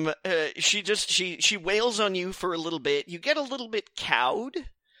 She wails on you for a little bit. You get a little bit cowed,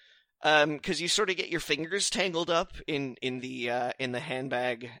 cause you sort of get your fingers tangled up in the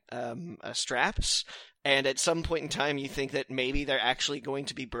handbag, straps. And at some point in time, you think that maybe they're actually going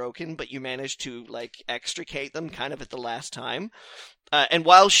to be broken, but you manage to, extricate them kind of at the last time. And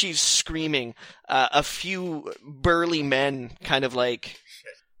while she's screaming, a few burly men kind of,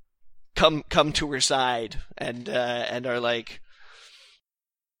 come to her side and are like,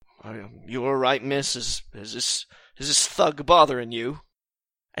 "You all right, miss? Is this thug bothering you?"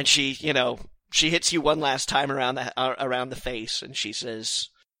 And she hits you one last time around the face, and she says,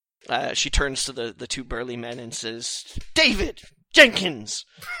 she turns to the two burly men and says, "David Jenkins,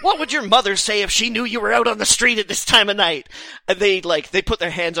 what would your mother say if she knew you were out on the street at this time of night?" And they put their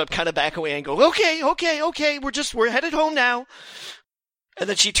hands up, kind of back away, and go, "Okay, we're headed home now." And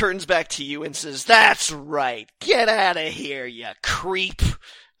then she turns back to you and says, "That's right. Get out of here, you creep,"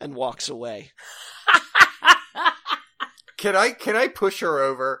 and walks away. Can I push her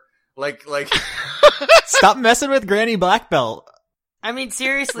over? Stop messing with Granny Black Belt.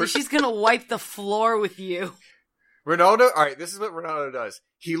 Seriously, she's gonna wipe the floor with you. Rinaldo, alright, this is what Rinaldo does.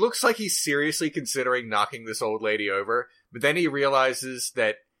 He looks like he's seriously considering knocking this old lady over, but then he realizes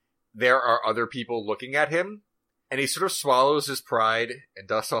that there are other people looking at him, and he sort of swallows his pride and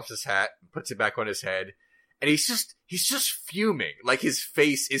dusts off his hat and puts it back on his head, and he's just fuming. His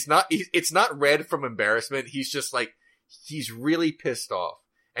face is it's not red from embarrassment, he's just he's really pissed off.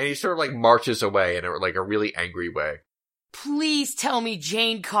 And he sort of marches away in a really angry way. Please tell me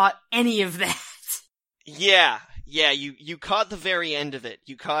Jayne caught any of that. Yeah, you caught the very end of it.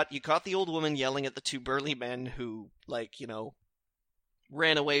 You caught the old woman yelling at the two burly men who,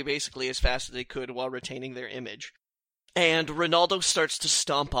 ran away basically as fast as they could while retaining their image. And Rinaldo starts to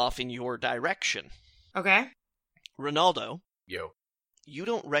stomp off in your direction. Okay. Rinaldo. Yo. You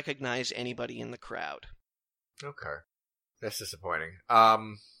don't recognize anybody in the crowd. Okay. That's disappointing.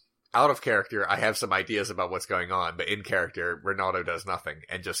 Out of character, I have some ideas about what's going on, but in character, Rinaldo does nothing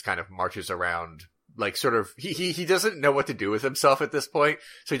and just kind of marches around, he doesn't know what to do with himself at this point,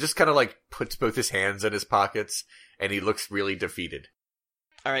 so he just kind of puts both his hands in his pockets, and he looks really defeated.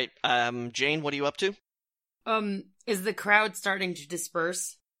 Alright, Jayne, what are you up to? Is the crowd starting to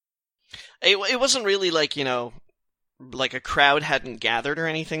disperse? It wasn't really a crowd hadn't gathered or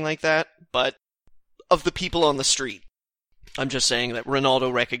anything like that, but of the people on the street. I'm just saying that Rinaldo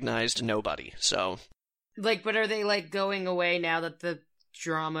recognized nobody, so... But are they, going away now that the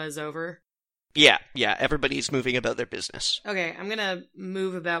drama is over? Yeah, everybody's moving about their business. Okay, I'm gonna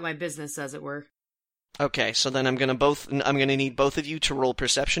move about my business, as it were. Okay, so then I'm gonna need both of you to roll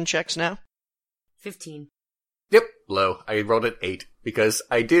perception checks now. 15. Yep, low. I rolled an 8, because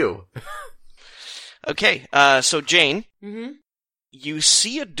I do. Okay, so Jayne, Mm-hmm. you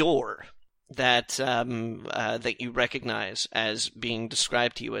see a door that you recognize as being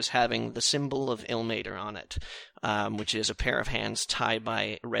described to you as having the symbol of Ilmater on it, which is a pair of hands tied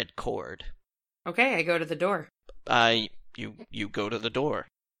by red cord. Okay, I go to the door. You go to the door.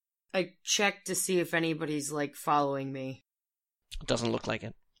 I check to see if anybody's, following me. Doesn't look like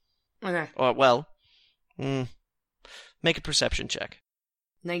it. Okay. Make a perception check.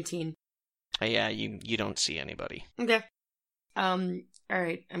 19. Yeah, you don't see anybody. Okay.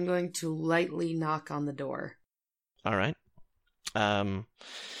 Alright, I'm going to lightly knock on the door. Alright.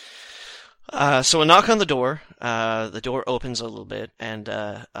 So a knock on the door. The door opens a little bit, and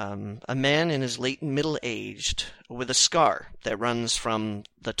a man in his late middle-aged, with a scar that runs from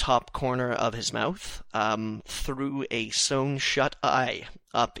the top corner of his mouth through a sewn-shut eye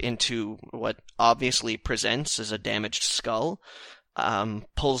up into what obviously presents as a damaged skull,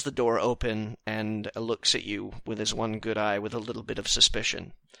 pulls the door open and looks at you with his one good eye with a little bit of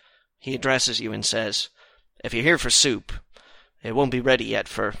suspicion. He addresses you and says, "If you're here for soup, it won't be ready yet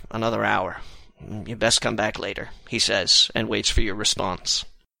for another hour. You best come back later," he says, and waits for your response.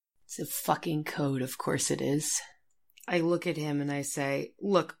 It's a fucking code, of course it is. I look at him and I say,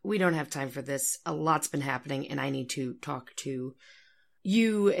 "Look, we don't have time for this. A lot's been happening, and I need to talk to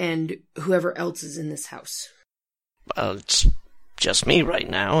you and whoever else is in this house." Well, it's just me right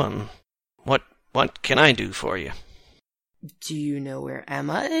now. What can I do for you? Do you know where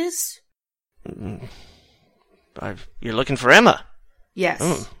Emma is? You're looking for Emma? Yes.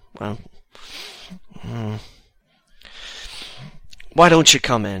 Oh, well... Why don't you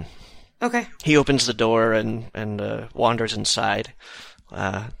come in? Okay. He opens the door and wanders inside.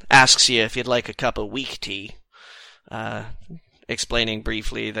 Asks you if you'd like a cup of weak tea. Explaining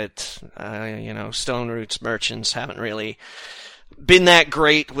briefly that, Stone Roots merchants haven't really been that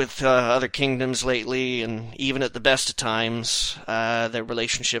great with other kingdoms lately, and even at the best of times, their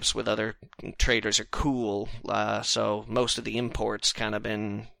relationships with other traders are cool, so most of the imports kind of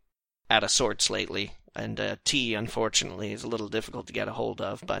been out of sorts lately, and tea, unfortunately, is a little difficult to get a hold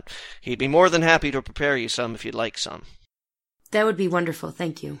of, but he'd be more than happy to prepare you some if you'd like some. That would be wonderful,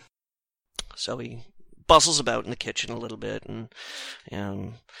 thank you. So he bustles about in the kitchen a little bit, and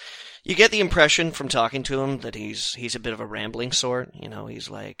you get the impression from talking to him that he's a bit of a rambling sort. He's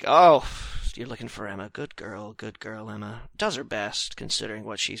like, "Oh, you're looking for Emma. Good girl, Emma. Does her best, considering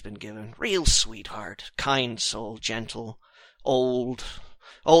what she's been given. Real sweetheart, kind soul, gentle,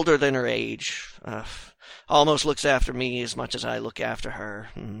 older than her age. Almost looks after me as much as I look after her.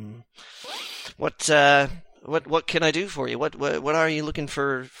 What can I do for you? What are you looking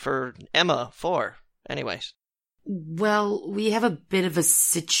for Emma for, anyways?" Well, we have a bit of a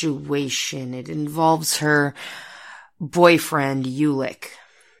situation. It involves her boyfriend, Ulick.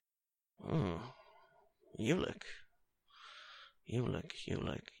 Ulick.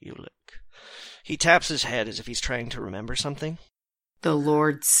 He taps his head as if he's trying to remember something. The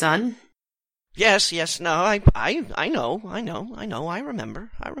Lord's son? Yes, no, I know, I remember.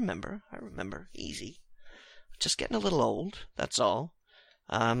 Easy. Just getting a little old, that's all.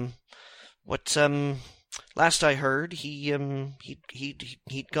 Last I heard, he'd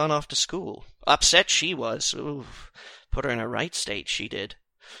gone off to school. Upset she was. Ooh, put her in a right state, she did.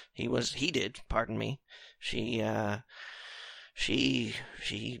 He did, pardon me. She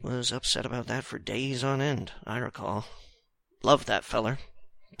was upset about that for days on end, I recall. Loved that feller.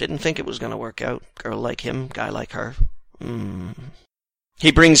 Didn't think it was gonna work out. Girl like him, guy like her.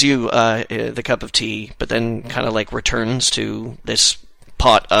 He brings you the cup of tea, but then kind of like returns to this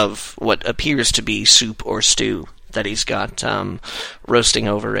pot of what appears to be soup or stew that he's got roasting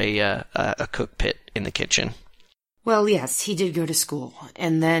over a cook pit in the kitchen. Well, yes, he did go to school,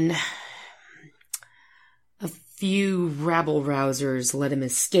 and then a few rabble-rousers let him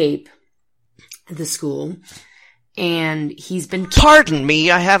escape the school, and he's been... Pardon me,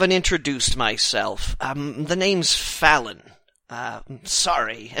 I haven't introduced myself. The name's Fallon.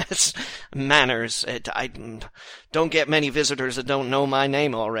 Sorry, it's manners. I don't get many visitors that don't know my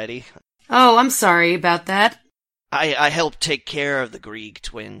name already. Oh, I'm sorry about that. I help take care of the Grieg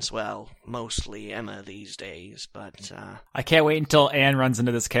twins. Well, mostly Emma these days, but... I can't wait until Anne runs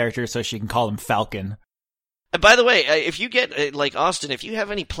into this character so she can call him Falcon. By the way, if you get, like Austin, if you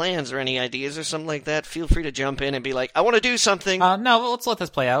have any plans or any ideas or something like that, feel free to jump in and be like, "I want to do something." No, let's let this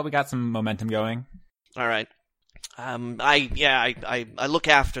play out. We got some momentum going. All right. I look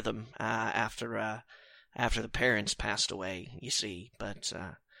after them after the parents passed away, you see, but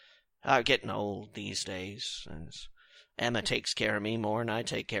getting old these days. Emma takes care of me more than I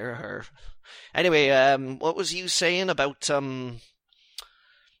take care of her. Anyway, what was you saying about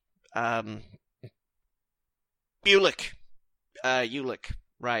Ulick? Ulick,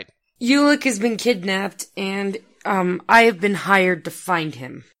 right. Ulick has been kidnapped, and I have been hired to find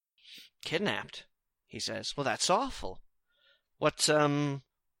him. Kidnapped? He says, "Well, that's awful. What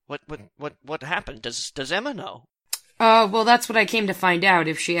happened? Does Emma know?" Well, that's what I came to find out,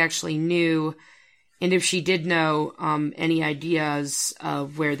 if she actually knew, and if she did know, any ideas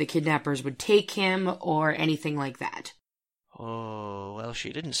of where the kidnappers would take him, or anything like that. Oh, well,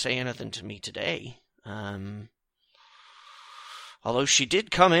 she didn't say anything to me today. Although she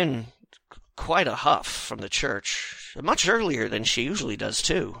did come in quite a huff from the church, much earlier than she usually does,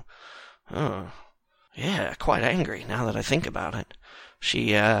 too. Oh, yeah, quite angry now that I think about it.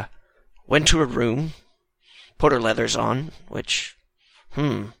 She, went to her room, put her leathers on, which,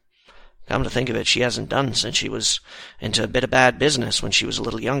 come to think of it, she hasn't done since she was into a bit of bad business when she was a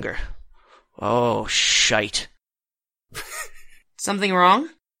little younger. Oh, shite. Something wrong?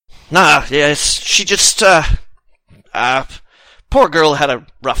 Nah, yes, she just, poor girl had a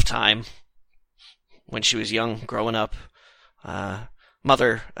rough time when she was young, growing up.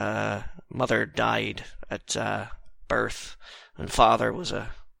 Mother died at, birth, and father was a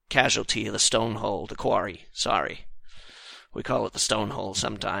casualty of the stone hole, the quarry, sorry. We call it the stone hole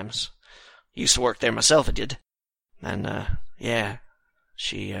sometimes. Used to work there myself, I did. And, yeah,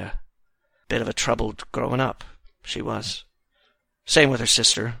 she, bit of a troubled growing up, she was. Same with her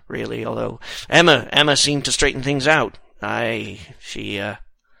sister, really, although Emma seemed to straighten things out.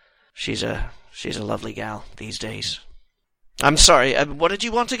 She's a lovely gal these days. I'm sorry, what did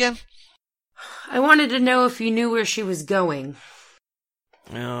you want again? I wanted to know if you knew where she was going.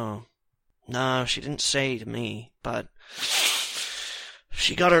 No, she didn't say to me, but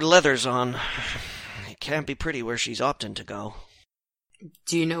she got her leathers on. It can't be pretty where she's opting to go.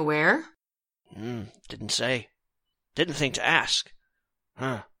 Do you know where? Didn't say. Didn't think to ask.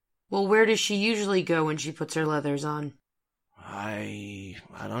 Huh. Well, where does she usually go when she puts her leathers on? I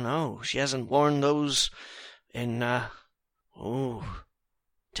don't know. She hasn't worn those in, 10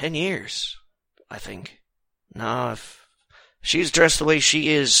 years, I think. No, if she's dressed the way she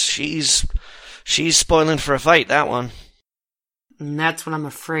is, she's spoiling for a fight, that one. And that's what I'm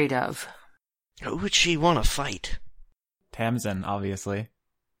afraid of. Who would she want to fight? Tamsin, obviously.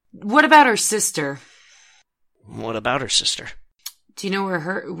 What about her sister? What about her sister? Do you know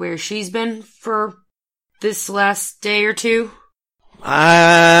where she's been for this last day or two?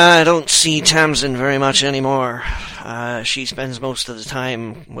 I don't see Tamsin very much anymore. She spends most of the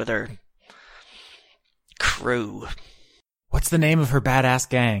time with her crew. What's the name of her badass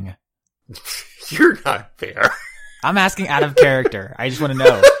gang? You're not there. I'm asking out of character. I just want to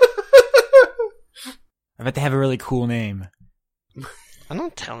know. I bet they have a really cool name. I'm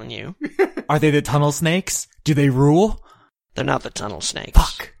not telling you. Are they the Tunnel Snakes? Do they rule? They're not the Tunnel Snakes.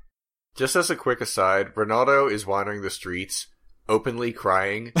 Fuck. Just as a quick aside, Rinaldo is wandering the streets, openly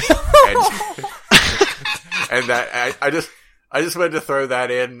crying, and that I just wanted to throw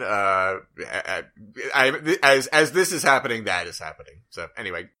that in. As this is happening, that is happening. So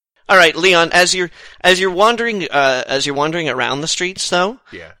anyway, all right, Leon. As you're wandering around the streets, though,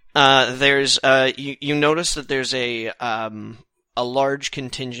 yeah. There's you notice that there's a large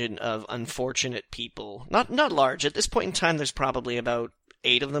contingent of unfortunate people. Not large. At this point in time, there's probably about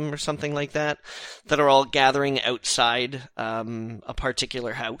 8 of them or something like that are all gathering outside a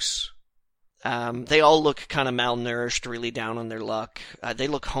particular house. They all look kind of malnourished, really down on their luck. They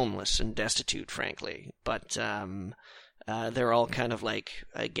look homeless and destitute, frankly. But they're all kind of like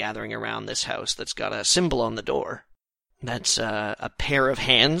gathering around this house that's got a symbol on the door. That's a pair of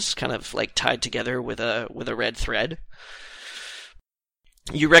hands, kind of like tied together with a red thread.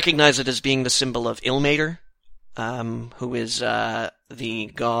 You recognize it as being the symbol of Ilmater, who is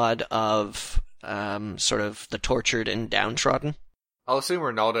the god of sort of the tortured and downtrodden. I'll assume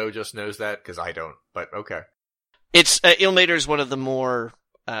Rinaldo just knows that because I don't. But okay, it's Ilmater is one of the more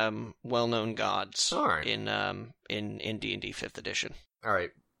well-known gods right. in D&D 5th edition. All right.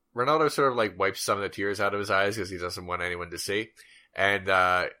 Rinaldo sort of like wipes some of the tears out of his eyes because he doesn't want anyone to see, and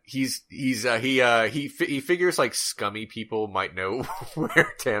he figures like scummy people might know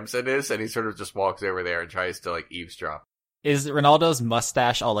where Tamsin is, and he sort of just walks over there and tries to like eavesdrop. Is Rinaldo's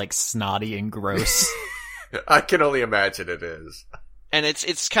mustache all like snotty and gross? I can only imagine it is. And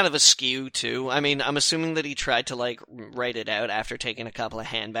it's kind of askew too. I mean, I'm assuming that he tried to like write it out after taking a couple of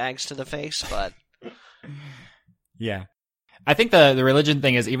handbags to the face, but yeah. I think the religion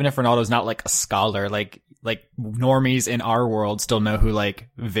thing is, even if Ronaldo's not like a scholar, like normies in our world still know who like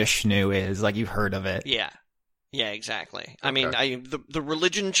Vishnu is. Like, you've heard of it. Yeah, exactly. Okay. I mean, the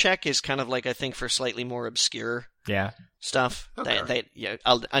religion check is kind of like, I think, for slightly more obscure stuff. Okay.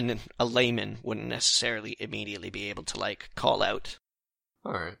 A layman wouldn't necessarily immediately be able to like call out.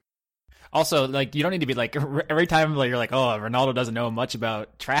 All right. Also, like, you don't need to be like, every time like, you're like, oh, Ronaldo doesn't know much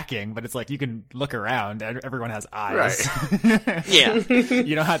about tracking, but it's like, you can look around, and everyone has eyes. Right. Yeah.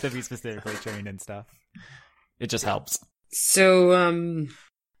 You don't have to be specifically trained and stuff. It just helps. So,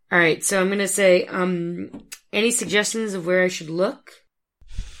 alright, so I'm gonna say, any suggestions of where I should look?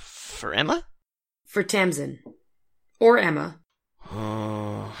 For Emma? For Tamsin. Or Emma.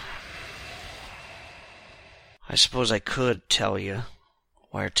 Oh. I suppose I could tell you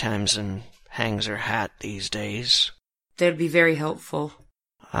where Tamsin hangs her hat these days. That'd be very helpful.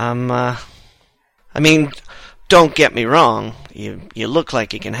 I mean, don't get me wrong. You look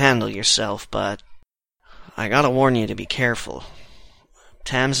like you can handle yourself, but I gotta warn you to be careful.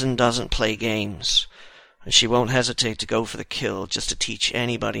 Tamsin doesn't play games, and she won't hesitate to go for the kill just to teach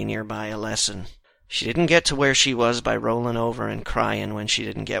anybody nearby a lesson. She didn't get to where she was by rolling over and crying when she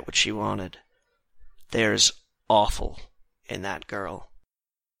didn't get what she wanted. There's awful in that girl.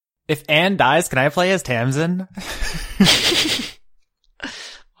 If Anne dies, can I play as Tamsin?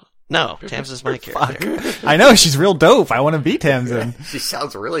 No, Tamsin's my character. Fuck. I know, she's real dope. I want to be Tamsin. She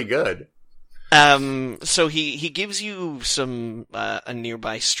sounds really good. So he gives you some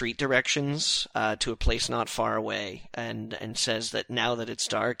nearby street directions to a place not far away, and says that now that it's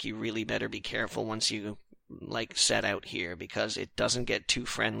dark, you really better be careful once you set out here, because it doesn't get too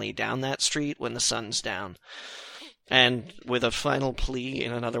friendly down that street when the sun's down. And with a final plea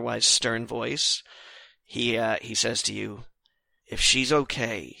in an otherwise stern voice, he says to you, "If she's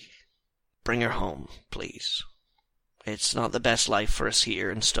okay, bring her home, please. It's not the best life for us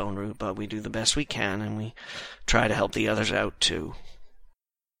here in Stone Root, but we do the best we can, and we try to help the others out, too.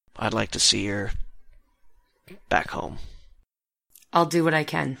 I'd like to see her back home." I'll do what I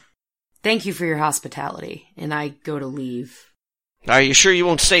can. Thank you for your hospitality, and I go to leave. Are you sure you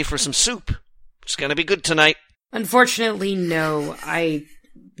won't stay for some soup? It's gonna be good tonight. Unfortunately, no. I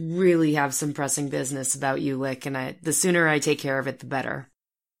really have some pressing business about Ulick, and the sooner I take care of it, the better.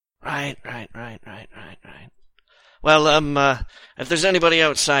 Right. Well, if there's anybody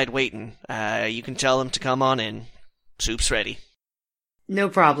outside waiting, you can tell them to come on in. Soup's ready. No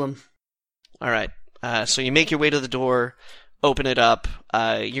problem. Alright, so you make your way to the door, open it up.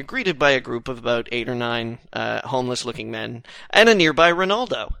 You're greeted by a group of about 8 or 9 homeless-looking men, and a nearby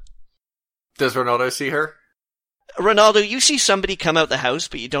Rinaldo. Does Rinaldo see her? Rinaldo, you see somebody come out the house,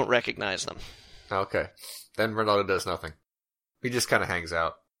 but you don't recognize them. Okay. Then Rinaldo does nothing. He just kind of hangs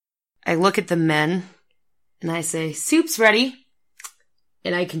out. I look at the men, and I say, "Soup's ready,"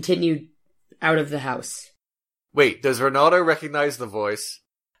 and I continue out of the house. Wait, does Rinaldo recognize the voice?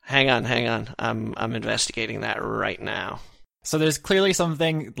 Hang on. I'm investigating that right now. So there's clearly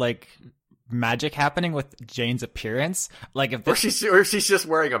something, magic happening with Jayne's appearance. Or she's just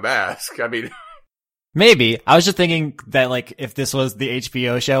wearing a mask. I mean... Maybe. I was just thinking that, if this was the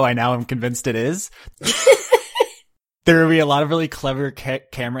HBO show, I now am convinced it is. There would be a lot of really clever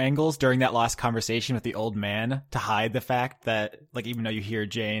camera angles during that last conversation with the old man to hide the fact that, even though you hear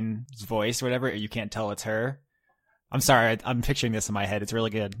Jayne's voice or whatever, you can't tell it's her. I'm sorry, I'm picturing this in my head. It's really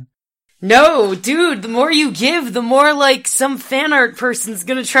good. No, dude, the more you give, the more, some fan art person's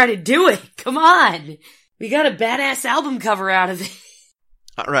gonna try to do it. Come on! We got a badass album cover out of it.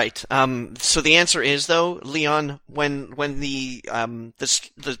 Right. So the answer is, though, Leon, when the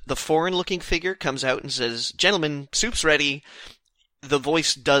foreign-looking figure comes out and says, "Gentlemen, soup's ready," the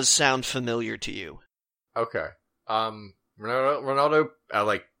voice does sound familiar to you. Okay. Ronaldo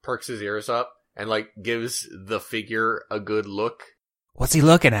perks his ears up and gives the figure a good look. What's he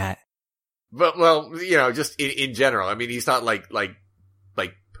looking at? But just in general. I mean, he's not like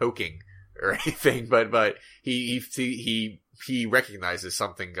poking or anything, but he recognizes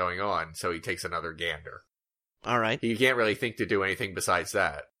something going on, so he takes another gander. All right. He can't really think to do anything besides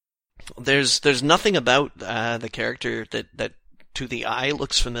that. There's nothing about the character that to the eye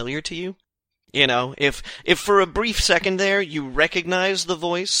looks familiar to you. You know, if for a brief second there you recognize the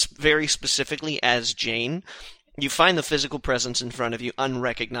voice very specifically as Jayne, you find the physical presence in front of you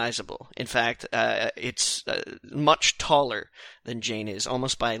unrecognizable. In fact, it's much taller than Jayne is,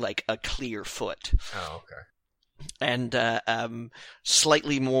 almost by a clear foot. Oh, okay. And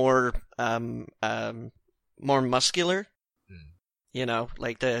slightly more muscular. You know,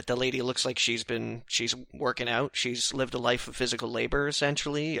 the lady looks like she's working out. She's lived a life of physical labor,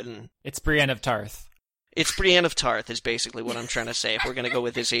 essentially. And it's Brienne of Tarth. It's Brienne of Tarth is basically what I'm trying to say, if we're going to go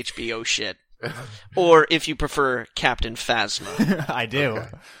with this HBO shit. Or, if you prefer, Captain Phasma. I do. Okay.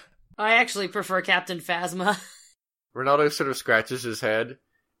 I actually prefer Captain Phasma. Ronaldo sort of scratches his head,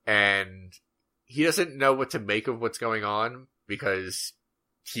 and he doesn't know what to make of what's going on, because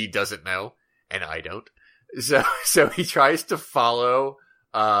he doesn't know, and I don't. So he tries to follow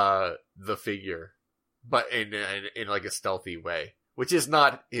the figure, but in a stealthy way, which is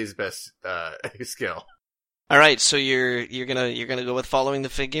not his best skill. All right, so you're gonna go with following the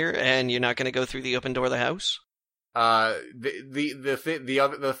figure, and you're not gonna go through the open door of the house. The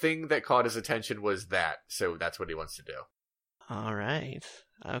thing that caught his attention was that, so that's what he wants to do. All right.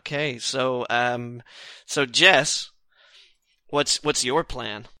 Okay. So Jess, what's your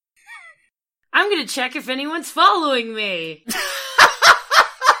plan? I'm gonna check if anyone's following me.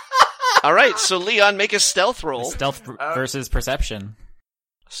 All right. So Leon, make a stealth roll. Stealth versus perception.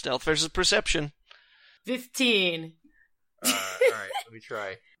 Stealth versus perception. 15. Alright, let me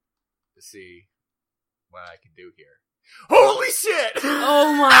try to see what I can do here. Holy shit!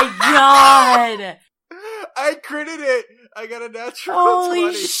 Oh my god! I critted it! I got a natural Holy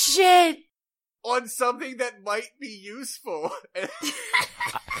 20 shit! on something that might be useful.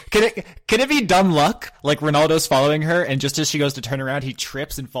 Can it be dumb luck? Like Rinaldo's following her, and just as she goes to turn around, he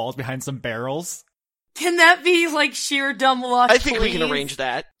trips and falls behind some barrels? Can that be like sheer dumb luck? I think we please? can arrange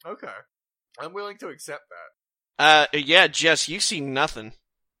that. Okay. I'm willing to accept that. Yeah, Jess, you see nothing.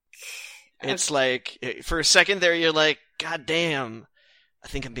 It's like, for a second there, you're like, God damn, I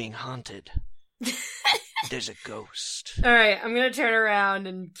think I'm being haunted. There's a ghost. Alright, I'm gonna turn around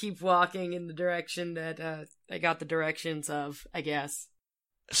and keep walking in the direction that I got the directions of, I guess.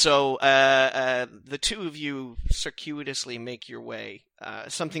 So, the two of you circuitously make your way.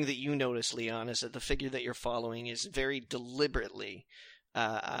 Something that you notice, Leon, is that the figure that you're following is very deliberately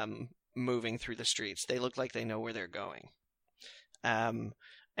moving through the streets. They look like they know where they're going. And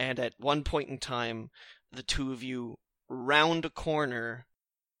at one point in time, the two of you round a corner,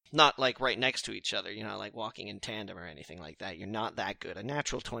 not like right next to each other, you know, like walking in tandem or anything like that. You're not that good. A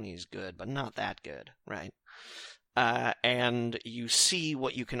natural 20 is good, but not that good, right? And you see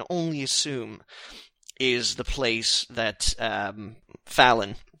what you can only assume is the place that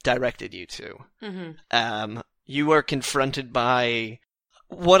Fallon directed you to. Mm-hmm. You are confronted by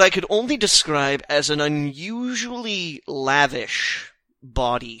what I could only describe as an unusually lavish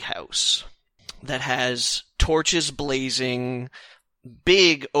bawdy house that has torches blazing,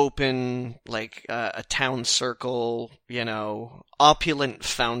 big open, like a town circle, you know, opulent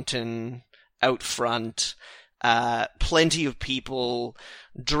fountain out front, plenty of people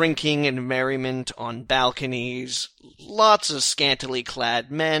drinking and merriment on balconies, lots of scantily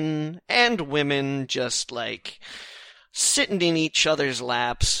clad men and women just like sitting in each other's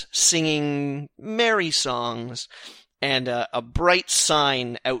laps, singing merry songs, and a bright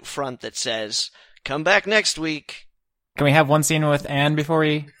sign out front that says, "Come back next week." Can we have one scene with Anne before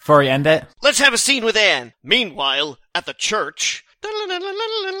we end it? Let's have a scene with Anne. Meanwhile, at the church.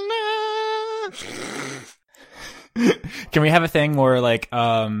 Can we have a thing where, like,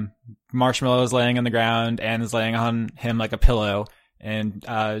 Marshmallow is laying on the ground, Anne is laying on him like a pillow, and,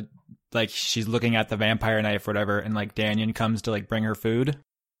 like, she's looking at the vampire knife or whatever, and, like, Danyon comes to, like, bring her food?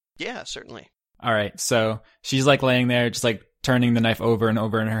 Yeah, certainly. Alright, so she's, like, laying there, just, like, turning the knife over and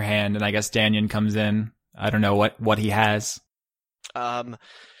over in her hand, and I guess Danyon comes in. I don't know what he has.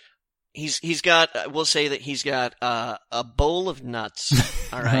 He's got, we'll say that he's got, a bowl of nuts,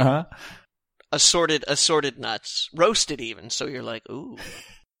 alright? Uh-huh. Assorted nuts. Roasted even, so you're like, ooh.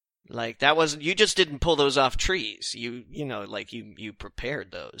 Like, that wasn't, you just didn't pull those off trees. You know, like, you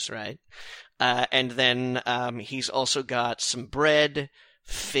prepared those, right? And then, he's also got some bread,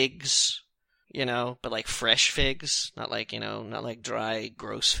 figs, you know, but like fresh figs, not like, you know, not like dry,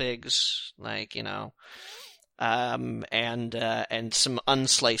 gross figs, like, you know, and some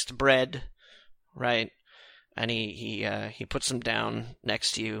unsliced bread, right? And he puts them down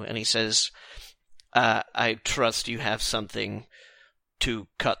next to you, and he says, I trust you have something to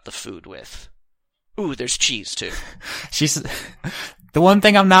cut the food with. Ooh, there's cheese, too. The one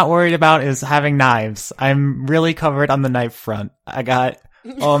thing I'm not worried about is having knives. I'm really covered on the knife front. I got,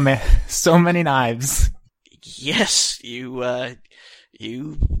 oh man, so many knives. Yes, you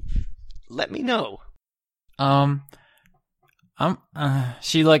let me know.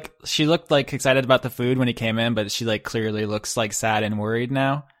 She looked like excited about the food when he came in, but she like clearly looks like sad and worried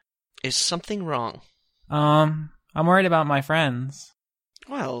now. Is something wrong? I'm worried about my friends.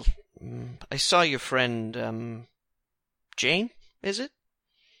 Well, I saw your friend, Jayne, is it?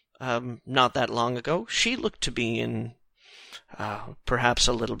 Not that long ago. She looked to be in, perhaps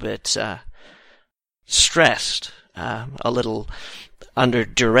a little bit, stressed, a little under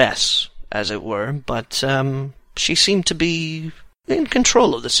duress, as it were, but, she seemed to be in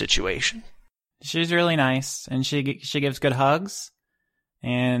control of the situation. She's really nice, and she gives good hugs,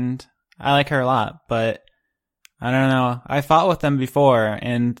 and I like her a lot, but I don't know. I fought with them before,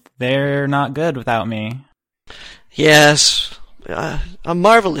 and they're not good without me. Yes, a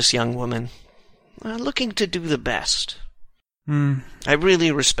marvelous young woman, looking to do the best. I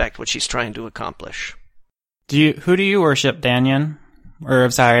really respect what she's trying to accomplish. Who do you worship, Danyon?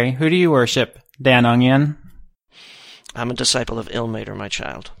 Who do you worship, Dan Onion? I'm a disciple of Ilmater, my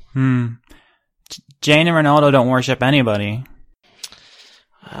child. Jayne and Rinaldo don't worship anybody.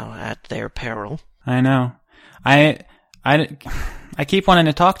 Well, at their peril. I know. I keep wanting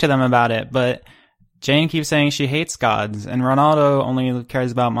to talk to them about it, but Jayne keeps saying she hates gods, and Rinaldo only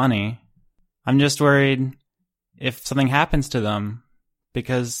cares about money. I'm just worried if something happens to them.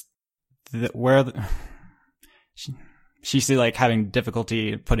 because she's like having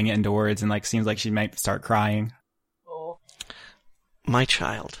difficulty putting it into words and like seems like she might start crying. Oh. My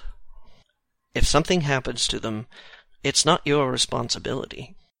child, if something happens to them, it's not your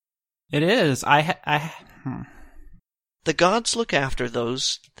responsibility. It is. The gods look after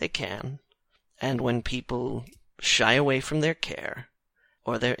those they can, and when people shy away from their care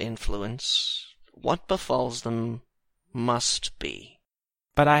or their influence, what befalls them must be.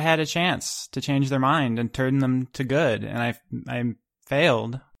 But I had a chance to change their mind and turn them to good, and I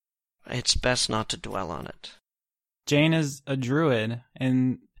failed. It's best not to dwell on it. Jayne is a druid,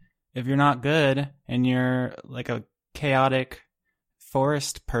 and if you're not good and you're like a chaotic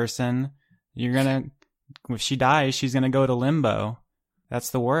forest person, if she dies, she's gonna go to limbo.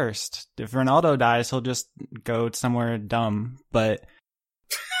 That's the worst. If Rinaldo dies, he'll just go somewhere dumb, but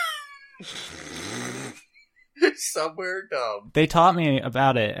somewhere dumb. They taught me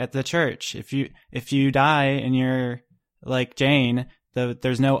about it at the church. If you die and you're like Jayne,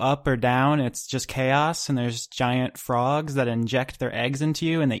 there's no up or down. It's just chaos, and there's giant frogs that inject their eggs into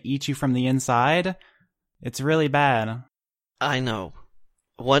you, and they eat you from the inside. It's really bad. I know.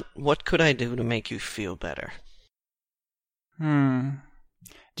 What could I do to make you feel better?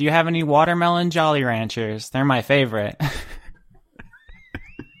 Do you have any watermelon Jolly Ranchers? They're my favorite.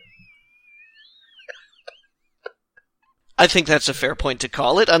 I think that's a fair point to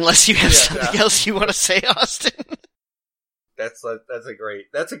call it, unless you have something else you want to say, Austin. That's a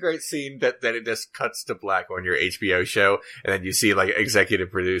great scene that it just cuts to black on your HBO show, and then you see like executive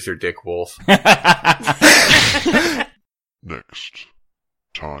producer Dick Wolf. Next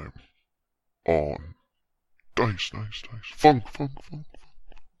time on Dice. Funk.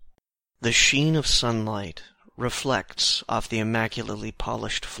 The sheen of sunlight reflects off the immaculately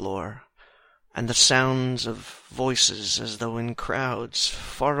polished floor, and the sounds of voices as though in crowds,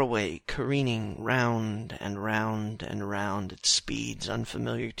 far away, careening round and round and round at speeds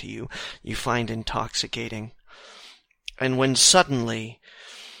unfamiliar to you, you find intoxicating. And when suddenly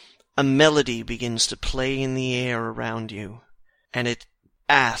a melody begins to play in the air around you, and it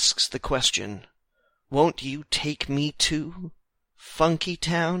asks the question, "Won't you take me to Funky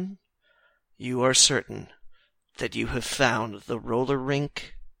Town?" you are certain that you have found the roller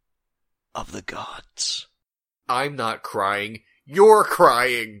rink of the gods. I'm not crying. You're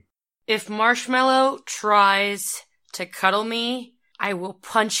crying. If Marshmallow tries to cuddle me, I will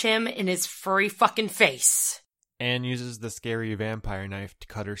punch him in his furry fucking face. Anne uses the scary vampire knife to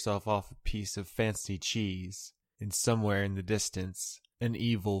cut herself off a piece of fancy cheese, and somewhere in the distance, an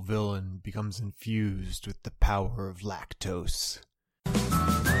evil villain becomes infused with the power of lactose.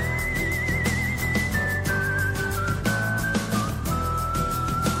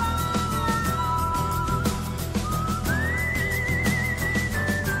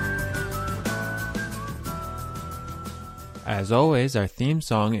 As always, our theme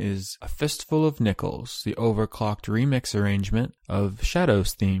song is A Fistful of Nickels, the overclocked remix arrangement of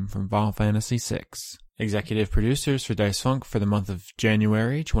Shadow's theme from Final Fantasy VI. Executive producers for Dice Funk for the month of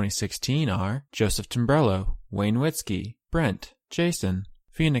January 2016 are Joseph Timbrello, Wayne Witzke, Brent, Jason,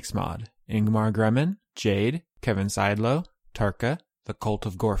 Phoenix Mod, Ingmar Gremmen, Jade, Kevin Seidlow, Tarka, The Cult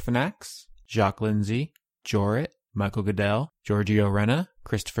of Gorfanax, Jacques Lindsay, Jorit, Michael Goodell, Giorgio Renna,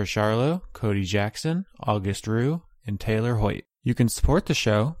 Christopher Charlo, Cody Jackson, August Rue, and Taylor Hoyt. You can support the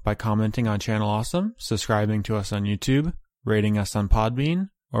show by commenting on Channel Awesome, subscribing to us on YouTube, rating us on Podbean,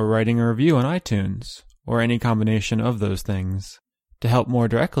 or writing a review on iTunes, or any combination of those things. To help more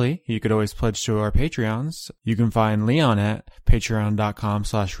directly, you could always pledge to our Patreons. You can find Leon at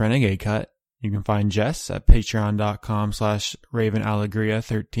patreon.com/renegadecut. You can find Jess at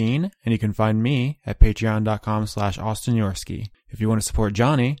patreon.com/ravenalegria13, and you can find me at patreon.com/Austin Yorsky. If you want to support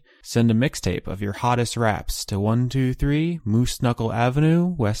Johnny, send a mixtape of your hottest raps to 123 Moose Knuckle Avenue,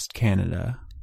 West Canada.